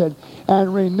regeneration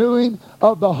and renewing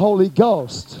of the Holy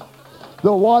Ghost.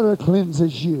 The water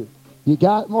cleanses you. You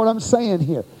got what I'm saying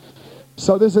here?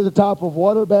 So this is the type of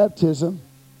water baptism,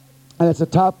 and it's the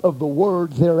type of the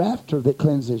Word thereafter that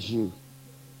cleanses you.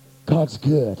 God's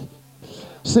good.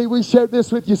 See, we shared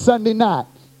this with you Sunday night.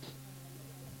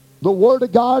 The Word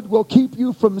of God will keep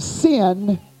you from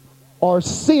sin, or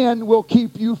sin will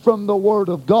keep you from the Word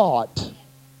of God.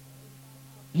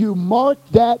 You mark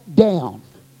that down.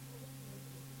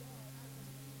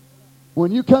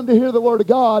 When you come to hear the Word of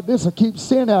God, this will keep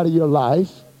sin out of your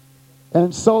life.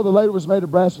 And so the laver was made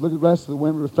of brass. Look at the brass of the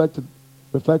wind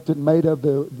reflected, made of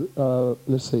the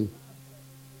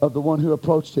of the one who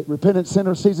approached it. Repentant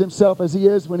sinner sees himself as he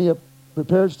is when he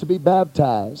prepares to be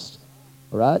baptized.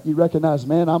 All right? You recognize,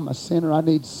 man, I'm a sinner. I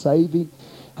need saving.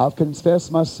 I've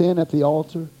confessed my sin at the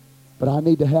altar, but I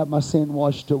need to have my sin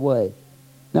washed away.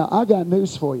 Now, I got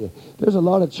news for you. There's a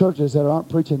lot of churches that aren't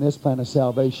preaching this plan of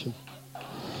salvation.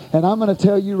 And I'm going to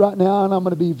tell you right now, and I'm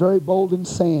going to be very bold in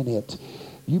saying it.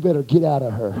 You better get out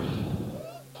of her.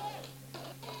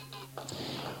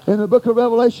 In the book of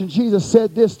Revelation, Jesus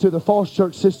said this to the false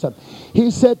church system. He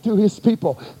said to his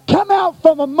people, "Come out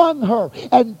from among her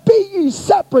and be ye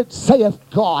separate, saith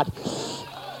God."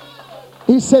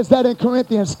 He says that in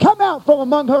Corinthians. "Come out from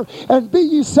among her and be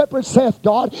ye separate, saith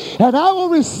God, and I will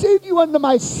receive you unto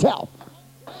myself."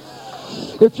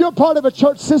 If you're part of a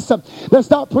church system that's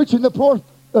not preaching the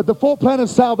full plan of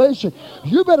salvation,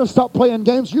 you better stop playing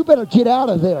games. You better get out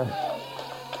of there.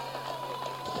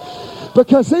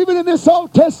 Because even in this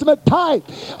Old Testament type,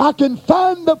 I can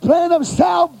find the plan of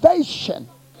salvation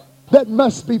that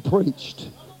must be preached.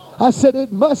 I said it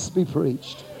must be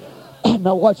preached.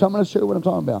 Now watch, I'm going to show you what I'm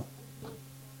talking about.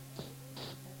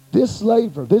 This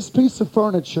laver, this piece of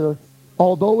furniture,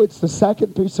 although it's the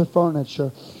second piece of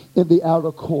furniture in the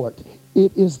outer court,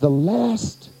 it is the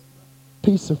last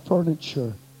piece of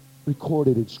furniture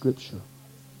recorded in Scripture.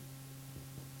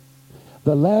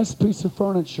 The last piece of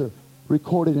furniture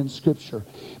recorded in Scripture,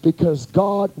 because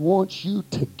God wants you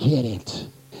to get it.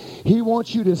 He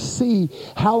wants you to see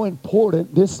how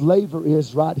important this laver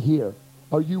is right here.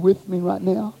 Are you with me right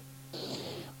now?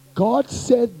 God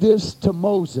said this to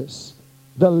Moses.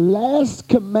 The last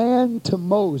command to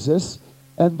Moses,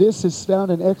 and this is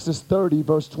found in Exodus 30,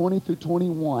 verse 20 through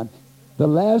 21. The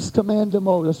last command to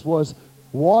Moses was,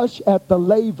 "Wash at the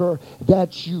laver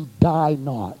that you die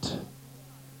not."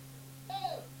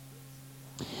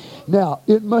 Now,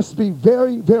 it must be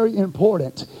very, very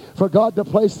important for God to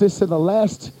place this in the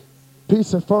last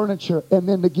piece of furniture and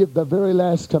then to give the very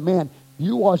last command.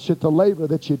 You wash at the laver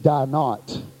that you die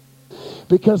not.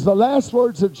 Because the last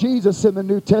words of Jesus in the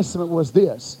New Testament was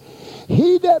this: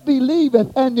 "He that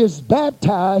believeth and is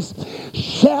baptized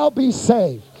shall be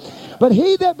saved, but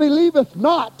he that believeth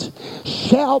not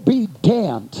shall be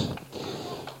damned."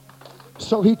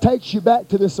 So he takes you back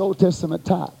to this Old Testament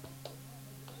type.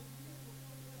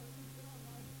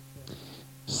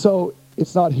 So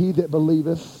it's not he that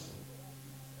believeth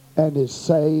and is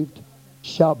saved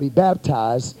shall be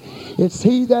baptized. It's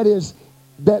he that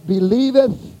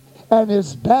believeth and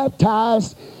is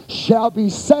baptized shall be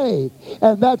saved.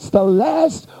 And that's the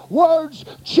last words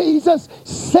Jesus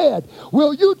said.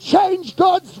 Will you change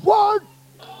God's word?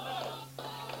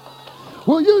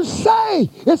 Will you say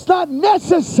it's not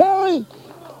necessary?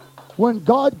 When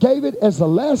God gave it as the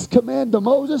last command to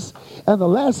Moses and the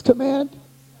last command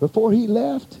before he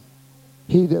left,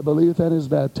 he that believeth and is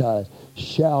baptized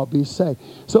shall be saved.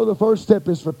 So the first step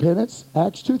is repentance,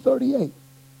 Acts 2:38.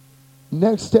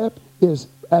 Next step is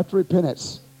after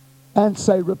repentance, and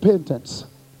say repentance.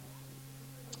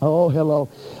 Oh, hello.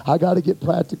 I got to get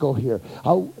practical here.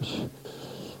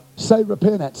 Say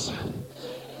repentance.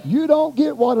 You don't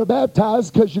get water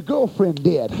baptized because your girlfriend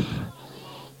did.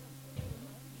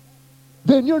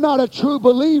 Then you're not a true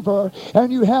believer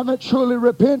and you haven't truly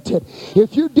repented.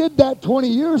 If you did that 20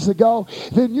 years ago,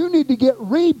 then you need to get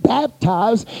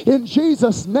rebaptized in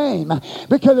Jesus' name,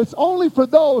 because it's only for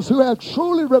those who have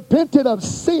truly repented of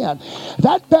sin.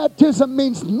 That baptism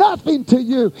means nothing to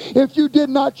you if you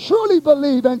did not truly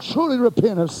believe and truly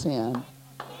repent of sin.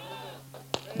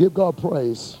 Give God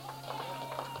praise.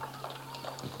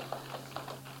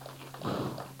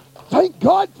 Thank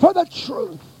God for the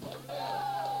truth.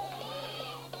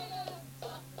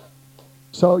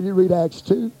 So you read Acts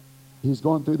 2. He's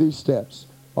going through these steps.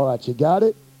 All right, you got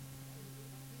it?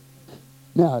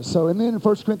 Now, so and then in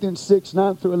 1 Corinthians 6,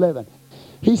 9 through 11,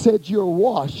 he said you're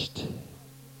washed.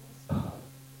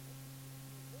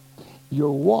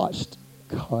 You're washed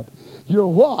God. You're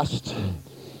washed.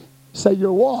 Say,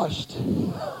 you're washed.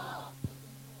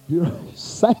 You're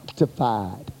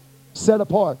sanctified. Set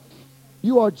apart.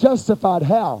 You are justified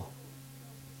how?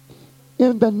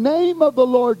 In the name of the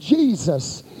Lord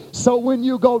Jesus. So when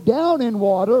you go down in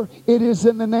water, it is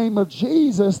in the name of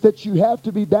Jesus that you have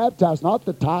to be baptized, not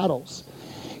the titles.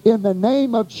 In the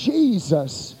name of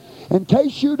Jesus. In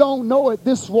case you don't know it,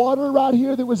 this water right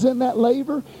here that was in that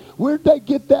laver, where'd they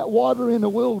get that water in the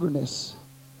wilderness?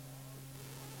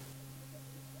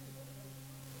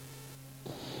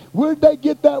 Where'd they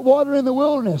get that water in the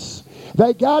wilderness?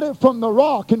 They got it from the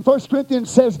rock. And 1 Corinthians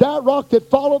says that rock that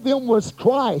followed them was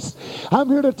Christ. I'm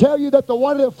here to tell you that the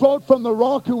water that flowed from the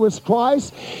rock who was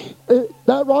Christ,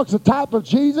 that rock's a type of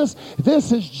Jesus.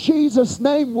 This is Jesus'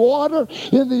 name water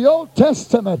in the Old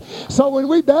Testament. So when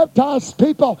we baptize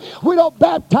people, we don't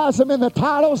baptize them in the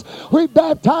titles. We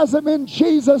baptize them in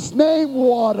Jesus' name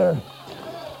water.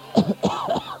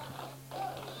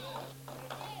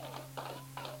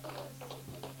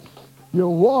 You're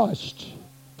washed.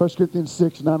 1 Corinthians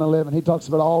 6, 9, 11. He talks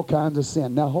about all kinds of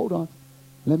sin. Now, hold on.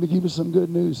 Let me give you some good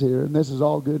news here, and this is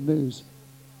all good news.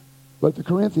 But the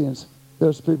Corinthians,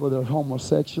 there's people that are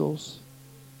homosexuals.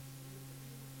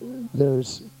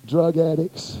 There's drug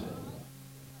addicts.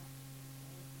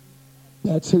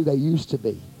 That's who they used to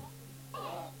be.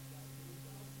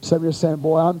 Some of you are saying,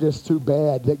 boy, I'm just too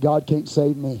bad that God can't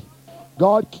save me.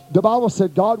 God, the Bible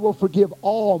said God will forgive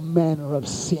all manner of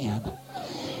sin.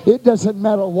 It doesn't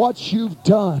matter what you've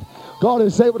done. God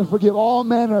is able to forgive all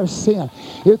manner of sin.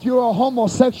 If you're a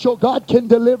homosexual, God can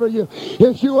deliver you.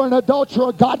 If you are an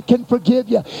adulterer, God can forgive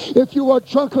you. If you are a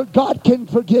drunkard, God can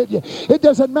forgive you. It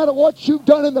doesn't matter what you've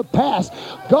done in the past.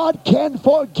 God can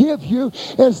forgive you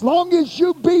as long as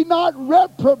you be not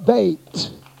reprobate.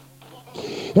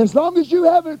 As long as you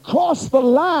haven't crossed the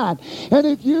line. And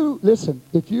if you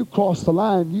crossed the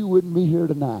line, you wouldn't be here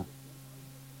tonight.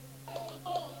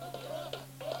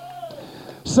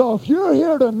 So if you're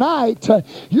here tonight,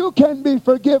 you can be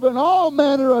forgiven all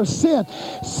manner of sin.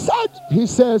 Such, he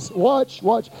says, watch,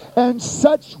 and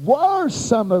such were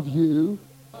some of you,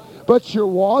 but you're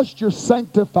washed, you're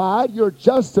sanctified, you're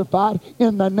justified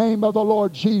in the name of the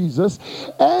Lord Jesus,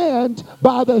 and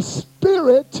by the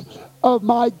Spirit of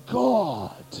my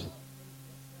God.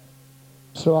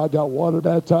 So I got water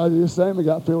baptized in His name, I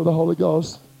got filled with the Holy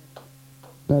Ghost.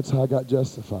 That's how I got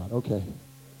justified. Okay.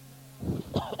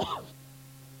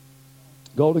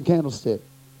 Golden candlestick.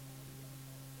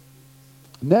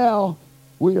 Now,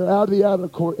 we are out of the outer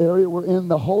court area. We're in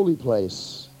the holy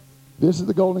place. This is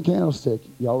the golden candlestick.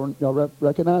 Y'all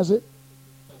recognize it?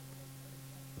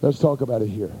 Let's talk about it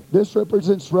here. This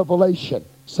represents revelation.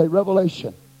 Say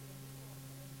revelation.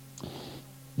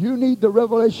 You need the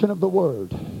revelation of the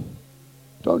Word.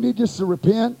 Don't need just to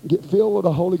repent, get filled with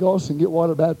the Holy Ghost, and get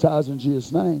water baptized in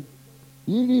Jesus' name.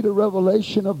 You need a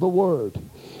revelation of the Word.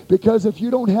 Because if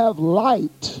you don't have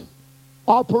light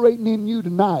operating in you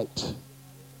tonight,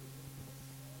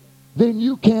 then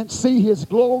you can't see His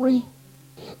glory,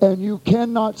 and you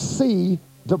cannot see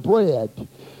the bread.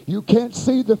 You can't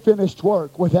see the finished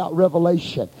work without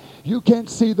revelation. You can't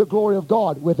see the glory of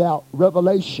God without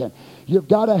revelation. You've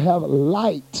got to have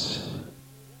light.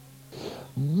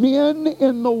 Men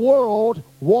in the world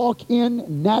walk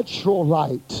in natural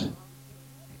light.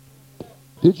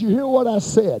 Did you hear what I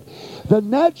said? The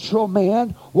natural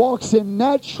man walks in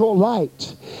natural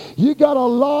light. You got a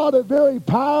lot of very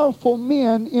powerful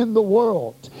men in the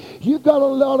world. You've got a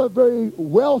lot of very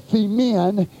wealthy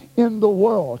men in the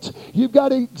world. You've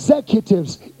got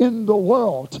executives in the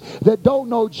world that don't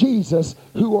know Jesus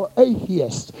who are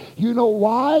atheists. You know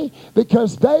why?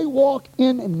 Because they walk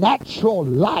in natural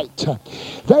light.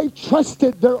 They've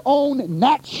trusted their own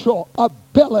natural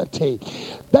ability.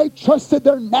 They trusted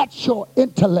their natural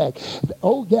intellect.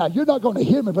 Oh yeah, you're not going to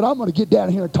hear me, but I'm going to get down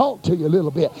here and talk to you a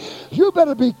little bit. You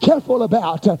better be careful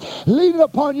about leaning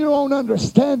upon your own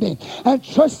understanding and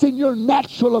trusting your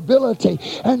natural ability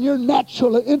and your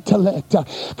natural intellect.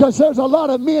 Because there's a lot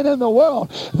of men in the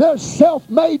world. They're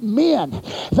self-made men.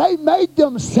 They made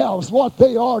themselves what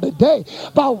they are today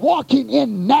by walking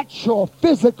in natural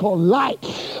physical light.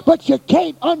 But you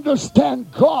can't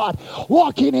understand God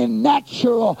walking in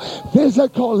natural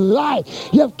physical light.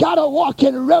 You've got to walk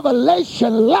in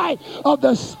revelation light of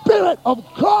the Spirit of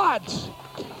God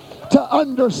to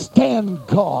understand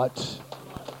God.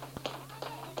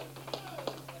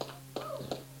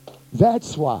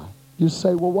 That's why you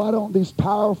say, well, why don't these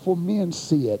powerful men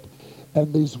see it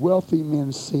and these wealthy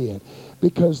men see it?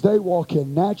 Because they walk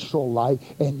in natural light,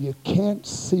 and you can't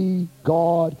see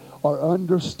God or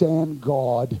understand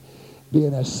God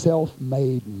being a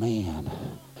self-made man.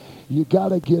 You got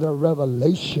to get a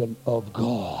revelation of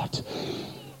God.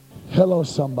 Hello,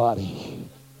 somebody.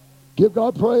 Give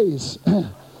God praise. Woo,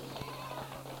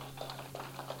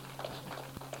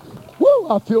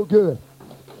 I feel good.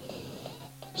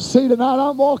 See, tonight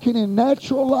I'm walking in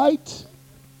natural light,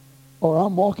 or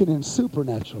I'm walking in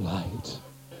supernatural light.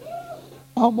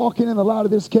 I'm walking in the light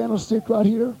of this candlestick right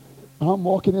here. I'm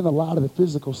walking in the light of the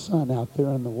physical sun out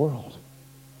there in the world.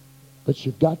 But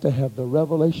you've got to have the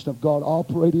revelation of God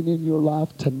operating in your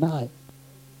life tonight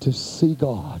to see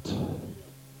God,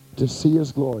 to see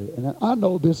His glory. And I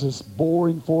know this is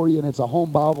boring for you and it's a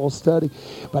home Bible study,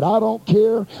 but I don't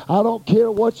care. I don't care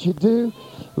what you do.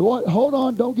 Hold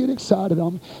on, don't get excited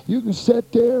on me. You can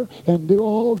sit there and do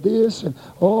all this and,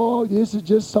 oh, this is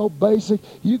just so basic.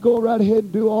 You go right ahead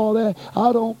and do all that.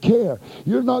 I don't care.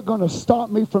 You're not going to stop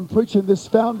me from preaching this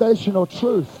foundational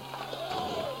truth.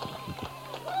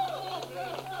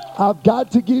 I've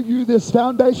got to give you this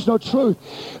foundational truth,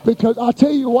 because I'll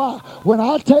tell you why. When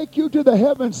I take you to the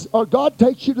heavens, or God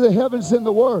takes you to the heavens in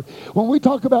the Word, when we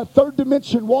talk about third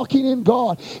dimension, walking in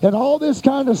God, and all this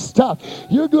kind of stuff,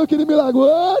 you're looking at me like,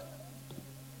 what?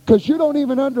 Because you don't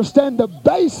even understand the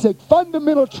basic,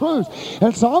 fundamental truth.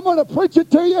 And so I'm going to preach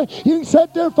it to you. You can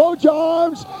sit there, fold your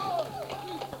arms.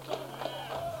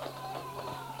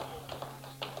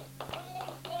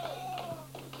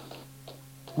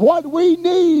 What we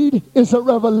need is a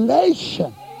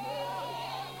revelation.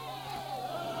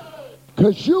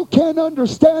 Because you can't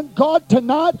understand God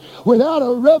tonight without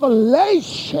a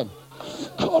revelation.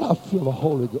 God, I feel the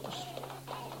Holy Ghost.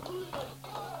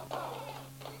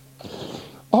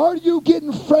 Are you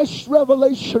getting fresh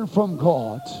revelation from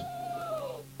God?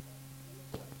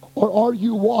 Or are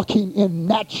you walking in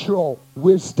natural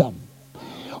wisdom?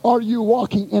 Are you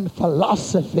walking in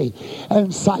philosophy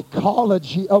and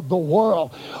psychology of the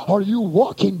world? Are you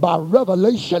walking by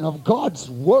revelation of God's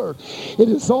Word? It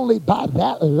is only by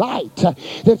that light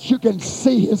that you can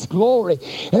see His glory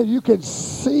and you can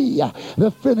see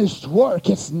the finished work.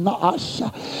 It's not,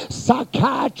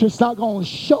 psychiatrist's not going to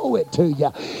show it to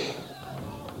you.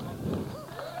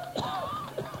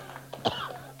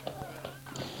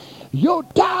 You'll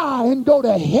die and go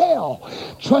to hell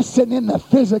trusting in the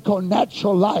physical,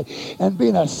 natural life and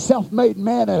being a self-made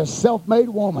man and a self-made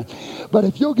woman. But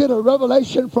if you'll get a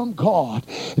revelation from God,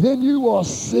 then you will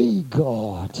see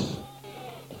God.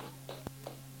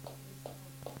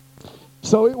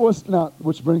 So it was not,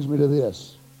 which brings me to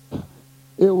this.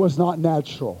 It was not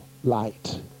natural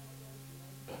light.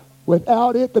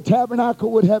 Without it, the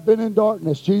tabernacle would have been in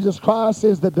darkness. Jesus Christ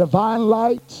is the divine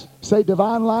light. Say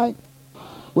divine light.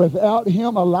 Without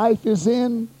Him, a life is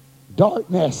in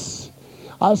darkness.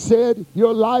 I said,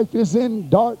 your life is in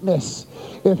darkness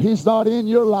if He's not in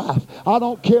your life. I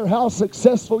don't care how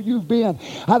successful you've been.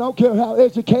 I don't care how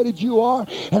educated you are.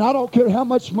 And I don't care how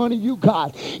much money you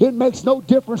got. It makes no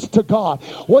difference to God.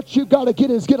 What you got to get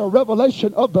is get a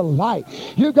revelation of the light.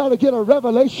 You got to get a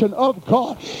revelation of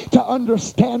God to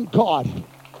understand God.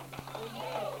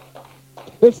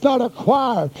 It's not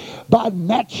acquired by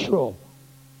natural.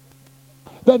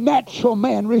 The natural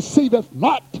man receiveth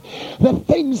not the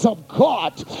things of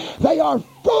God. They are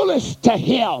foolish to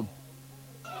him.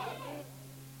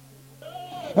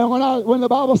 And when the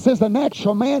Bible says the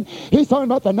natural man, he's talking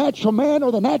about the natural man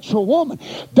or the natural woman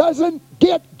doesn't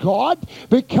get God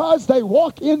because they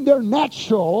walk in their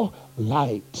natural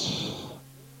light.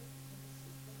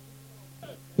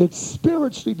 It's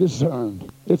spiritually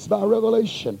discerned. It's by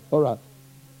revelation. All right.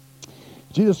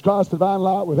 Jesus Christ, the divine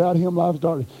light. Without Him, life's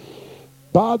darkness.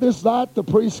 By this light, the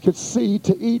priest could see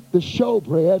to eat the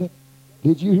showbread.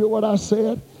 Did you hear what I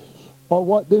said? Or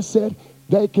what this said?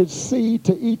 They could see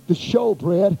to eat the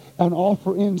showbread and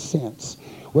offer incense.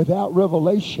 Without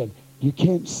revelation, you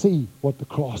can't see what the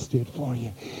cross did for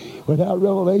you. Without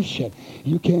revelation,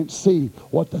 you can't see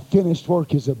what the finished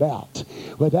work is about.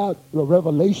 Without the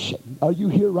revelation, are you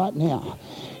here right now?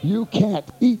 You can't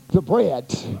eat the bread,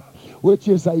 which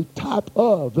is a type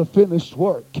of the finished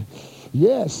work.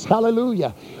 Yes,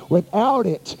 hallelujah. Without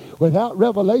it, without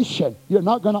revelation, you're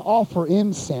not going to offer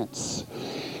incense.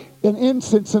 And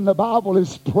incense in the Bible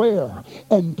is prayer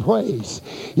and praise.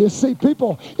 You see,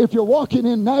 people, if you're walking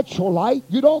in natural light,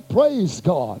 you don't praise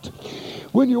God.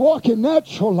 When you walk in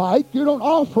natural light, you don't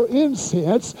offer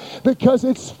incense because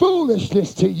it's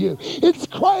foolishness to you. It's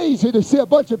crazy to see a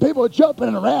bunch of people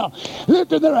jumping around,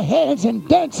 lifting their hands and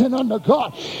dancing unto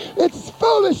God. It's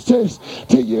foolishness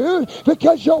to you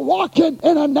because you're walking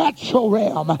in a natural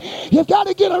realm. You've got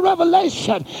to get a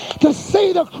revelation to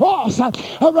see the cross, a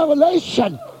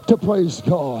revelation to praise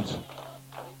God.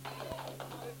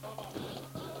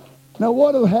 Now,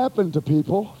 what will happen to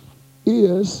people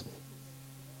is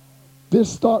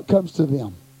This thought comes to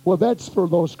them. Well, that's for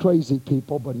those crazy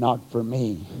people, but not for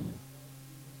me.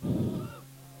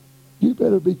 You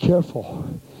better be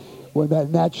careful when that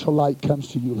natural light comes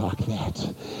to you like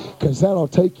that, because that'll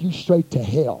take you straight to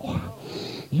hell.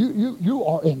 You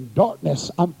are in darkness.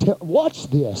 Watch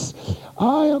this.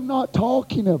 I am not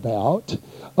talking about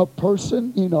a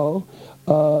person,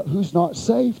 who's not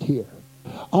saved here.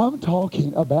 I'm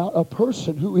talking about a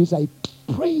person who is a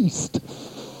priest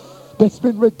that's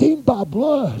been redeemed by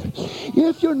blood.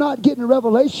 If you're not getting a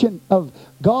revelation of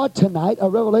God tonight, a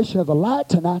revelation of the light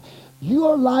tonight,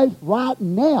 your life right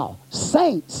now,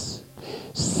 saints,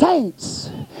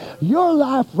 your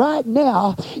life right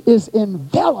now is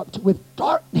enveloped with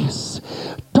darkness.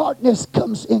 Darkness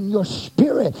comes in your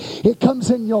spirit. It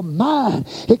comes in your mind.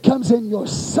 It comes in your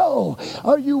soul.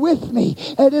 Are you with me?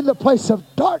 And in the place of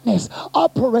darkness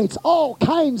operates all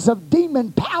kinds of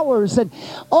demon powers. And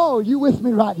you with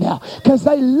me right now? Because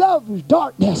they love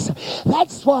darkness.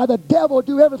 That's why the devil will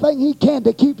do everything he can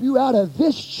to keep you out of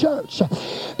this church.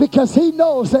 Because he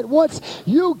knows that once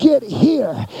you get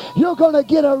here, you're going to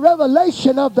get a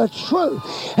revelation of the truth.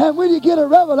 And when you get a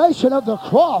revelation of the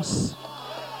cross,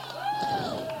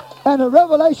 and a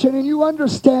revelation, and you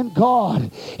understand God,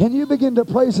 and you begin to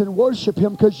praise and worship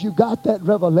Him because you got that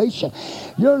revelation,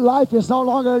 your life is no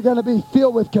longer going to be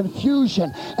filled with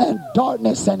confusion and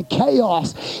darkness and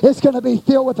chaos. It's going to be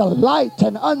filled with a light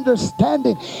and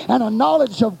understanding and a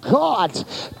knowledge of God.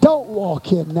 Don't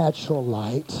walk in natural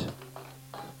light.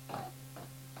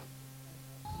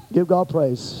 Give God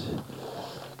praise.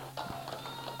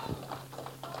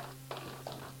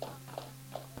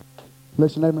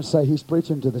 Let your neighbor say, he's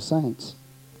preaching to the saints.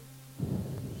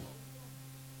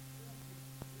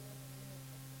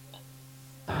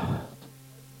 If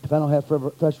I don't have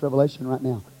fresh revelation right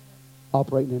now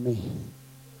operating in me,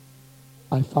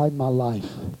 I find my life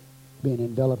being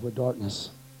enveloped with darkness.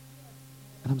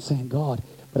 And I'm saying, God,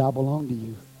 but I belong to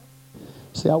you.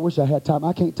 See, I wish I had time.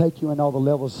 I can't take you in all the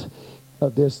levels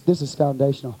of this. This is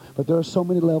foundational. But there are so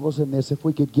many levels in this if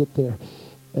we could get there.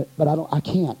 But I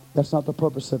can't. That's not the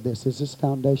purpose of this. It's just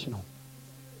foundational.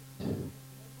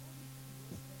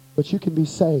 But you can be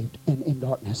saved in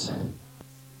darkness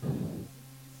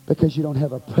because you don't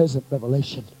have a present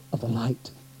revelation of the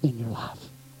light in your life.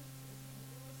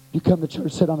 You come to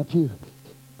church, sit on the pew,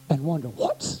 and wonder,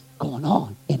 what's going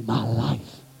on in my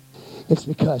life? It's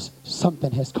because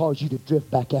something has caused you to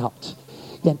drift back out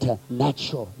into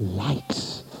natural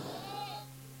light.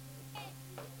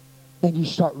 And you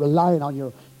start relying on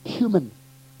your human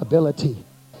ability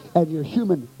and your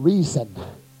human reason.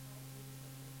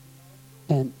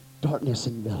 And darkness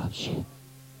envelops you.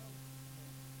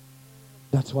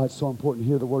 That's why it's so important to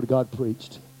hear the Word of God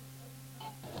preached.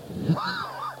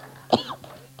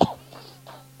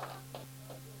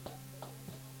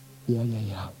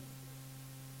 Yeah.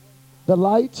 The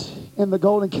light in the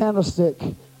golden candlestick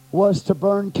was to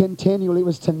burn continually. It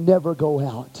was to never go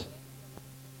out.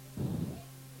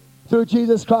 Through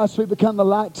Jesus Christ, we become the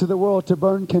light to the world to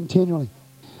burn continually.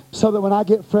 So that when I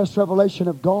get fresh revelation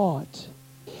of God,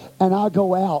 and I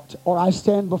go out, or I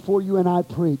stand before you and I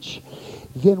preach,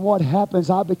 then what happens,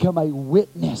 I become a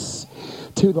witness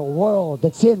to the world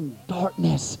that's in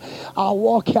darkness. I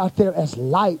walk out there as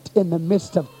light in the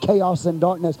midst of chaos and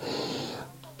darkness.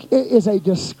 It is a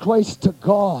disgrace to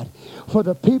God for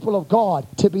the people of God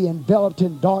to be enveloped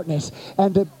in darkness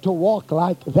and to walk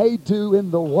like they do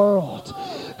in the world.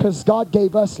 Because God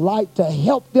gave us light to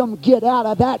help them get out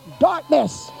of that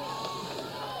darkness.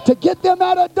 To get them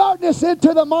out of darkness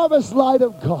into the marvelous light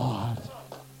of God.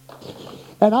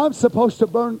 And I'm supposed to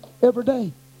burn every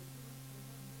day.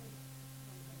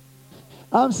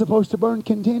 I'm supposed to burn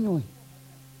continually.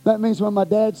 That means when my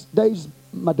day's bad,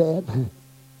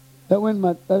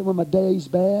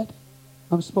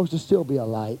 I'm supposed to still be a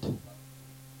light.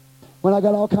 When I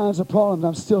got all kinds of problems,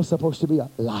 I'm still supposed to be a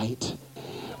light.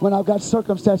 When I've got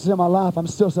circumstances in my life, I'm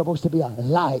still supposed to be a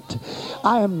light.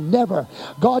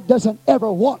 God doesn't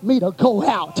ever want me to go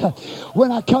out.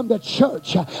 When I come to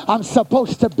church, I'm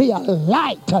supposed to be a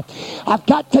light. I've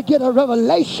got to get a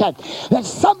revelation that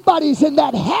somebody's in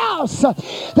that house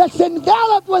that's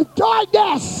enveloped with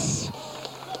darkness.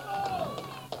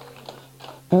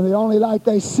 And the only light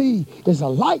they see is a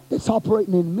light that's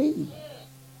operating in me.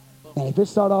 And if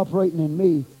it's not operating in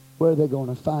me, where are they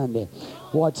going to find it?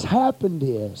 What's happened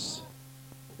is,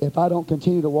 if I don't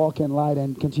continue to walk in light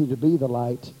and continue to be the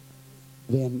light,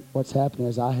 then what's happened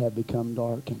is I have become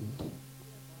darkened.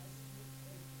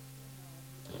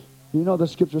 You know the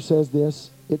scripture says this.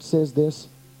 It says this,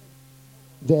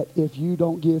 that if you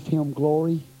don't give him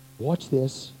glory, watch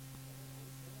this.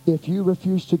 If you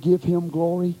refuse to give him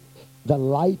glory, the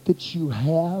light that you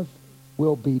have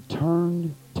will be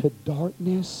turned to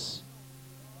darkness.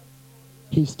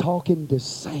 He's talking to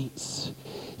saints.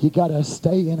 You got to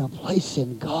stay in a place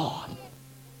in God.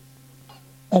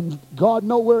 And God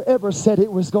nowhere ever said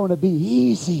it was going to be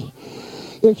easy.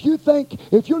 If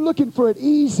you're looking for an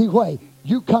easy way,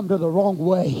 you come to the wrong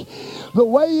way. The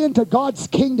way into God's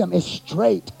kingdom is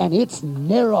straight and it's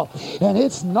narrow and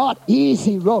it's not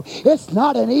easy road. It's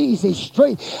not an easy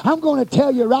street. I'm going to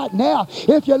tell you right now,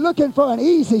 if you're looking for an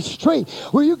easy street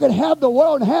where you can have the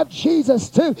world and have Jesus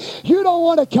too, you don't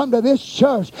want to come to this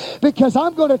church, because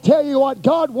I'm going to tell you what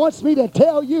God wants me to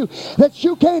tell you, that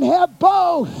you can't have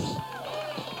both.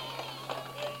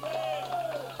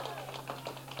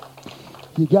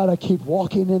 You got to keep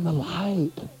walking in the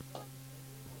light.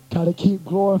 Got to keep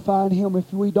glorifying Him.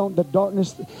 If we don't, the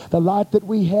darkness, the light that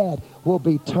we had will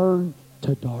be turned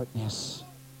to darkness.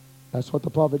 That's what the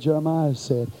prophet Jeremiah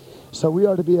said. So we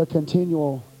are to be a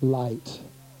continual light.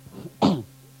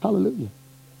 Hallelujah.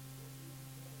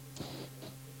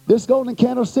 This golden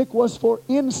candlestick was for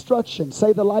instruction.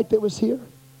 Say, the light that was here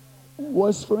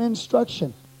was for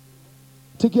instruction.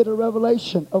 To get a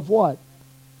revelation of what?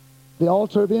 The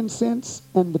altar of incense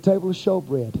and the table of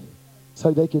showbread.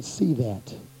 So they could see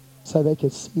that. So they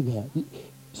could see that.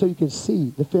 So you could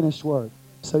see the finished work.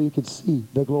 So you could see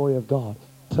the glory of God.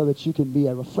 So that you can be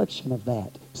a reflection of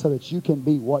that. So that you can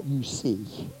be what you see.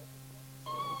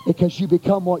 Because you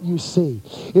become what you see.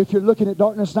 If you're looking at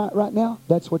darkness right now,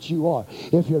 that's what you are.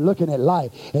 If you're looking at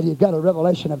light and you've got a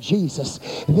revelation of Jesus,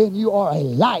 then you are a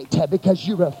light, because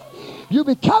you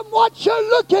become what you're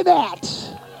looking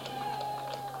at.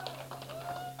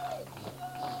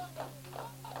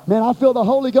 Man, I feel the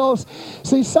Holy Ghost.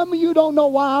 See, some of you don't know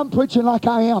why I'm preaching like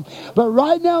I am. But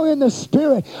right now in the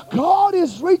Spirit, God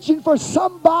is reaching for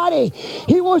somebody.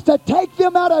 He wants to take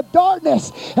them out of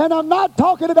darkness. And I'm not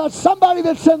talking about somebody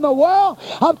that's in the world.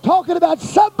 I'm talking about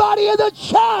somebody in the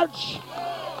church.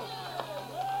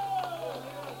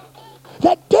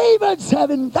 That demons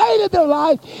have invaded their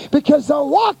life because they're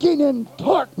walking in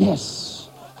darkness.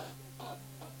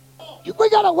 We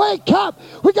got to wake up.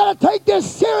 We got to take this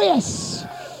serious.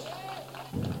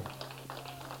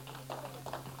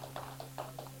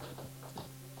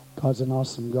 God's an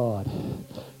awesome God.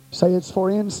 Say it's for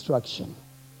instruction.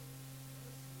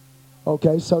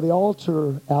 Okay, so the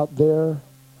altar out there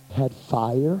had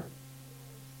fire.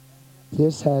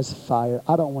 This has fire.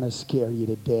 I don't want to scare you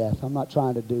to death. I'm not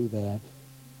trying to do that.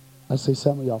 I see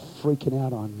some of y'all freaking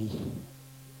out on me.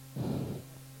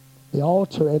 The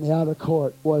altar in the outer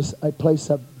court was a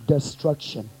place of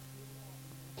destruction.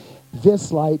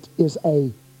 This light is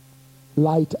a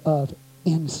light of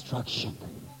instruction.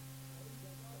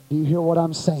 Do you hear what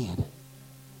I'm saying?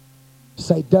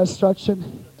 Say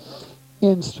destruction,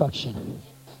 instruction.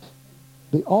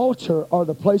 The altar, or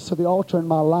the place of the altar in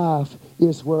my life,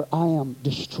 is where I am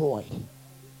destroyed.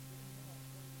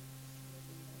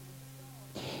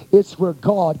 It's where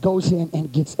God goes in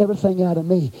and gets everything out of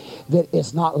me that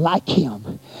is not like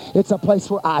Him. It's a place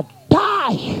where I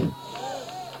die.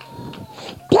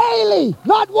 Daily.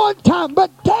 Not one time,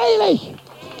 but daily.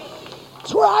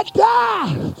 It's where I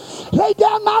die. Lay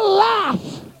down my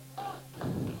life.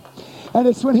 And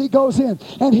it's when He goes in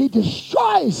and He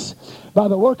destroys, by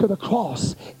the work of the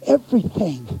cross,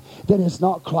 everything that is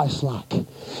not Christ-like.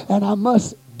 And I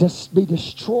must be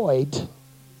destroyed.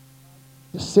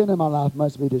 The sin in my life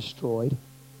must be destroyed.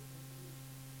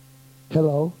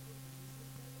 Hello?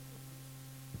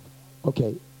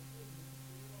 Okay.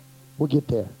 We'll get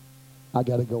there. I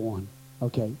got to go on.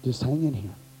 Okay, just hang in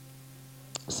here.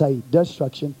 Say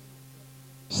destruction.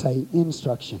 Say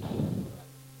instruction.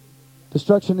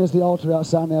 Destruction is the altar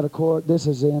outside the outer court. This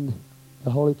is in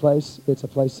the holy place. It's a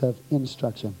place of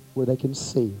instruction where they can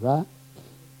see, right?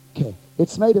 Okay.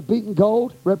 It's made of beaten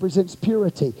gold, represents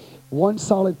purity. One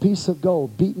solid piece of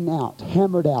gold, beaten out,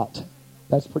 hammered out.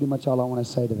 That's pretty much all I want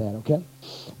to say to that, okay?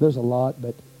 There's a lot,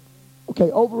 but... Okay,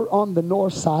 over on the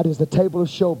north side is the table of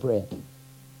showbread.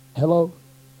 Hello?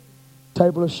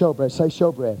 Table of showbread. Say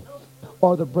showbread.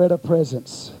 Or the bread of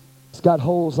presence. It's got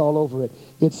holes all over it.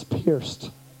 It's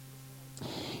pierced.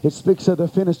 It speaks of the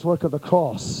finished work of the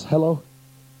cross. Hello?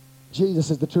 Jesus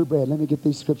is the true bread. Let me get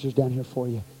these scriptures down here for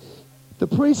you. The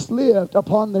priest lived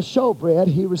upon the showbread.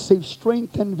 He received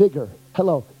strength and vigor.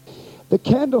 Hello. The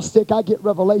candlestick, I get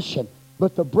revelation.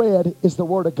 But the bread is the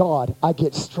word of God. I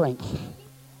get strength.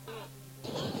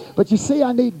 But you see,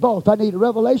 I need both. I need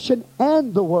revelation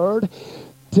and the word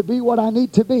to be what I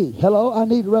need to be. Hello? I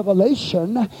need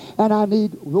revelation and I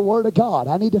need the word of God.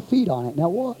 I need to feed on it. Now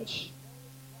watch.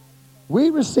 We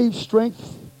receive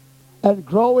strength and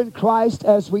grow in Christ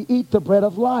as we eat the bread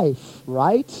of life,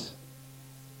 right?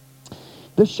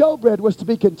 The showbread was to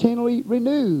be continually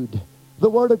renewed. The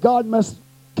Word of God must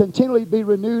continually be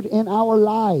renewed in our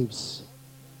lives.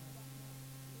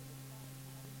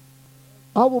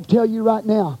 I will tell you right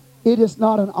now, it is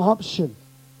not an option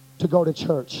to go to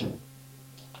church.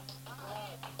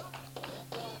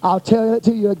 I'll tell it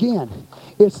to you again.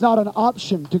 It's not an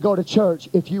option to go to church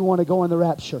if you want to go in the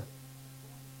rapture.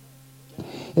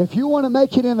 If you want to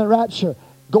make it in the rapture,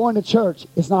 going to church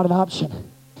is not an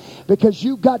option. Because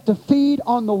you've got to feed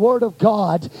on the Word of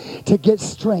God to get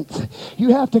strength. You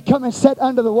have to come and sit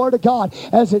under the Word of God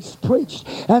as it's preached.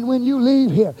 And when you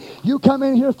leave here, you come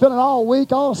in here feeling all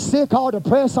weak, all sick, all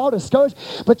depressed, all discouraged.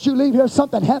 But you leave here,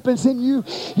 something happens in you.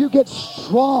 You get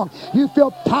strong. You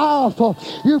feel powerful.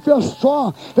 You feel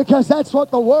strong. Because that's what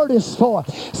the Word is for.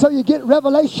 So you get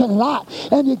revelation light.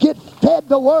 And you get fed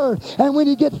the Word. And when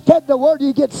you get fed the Word,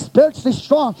 you get spiritually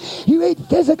strong. You eat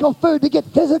physical food to get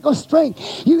physical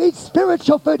strength. You eat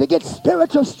spiritual food to get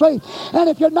spiritual strength. And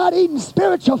if you're not eating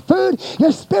spiritual food,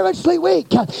 you're spiritually weak.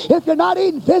 If you're not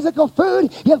eating physical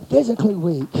food, you're physically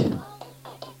weak.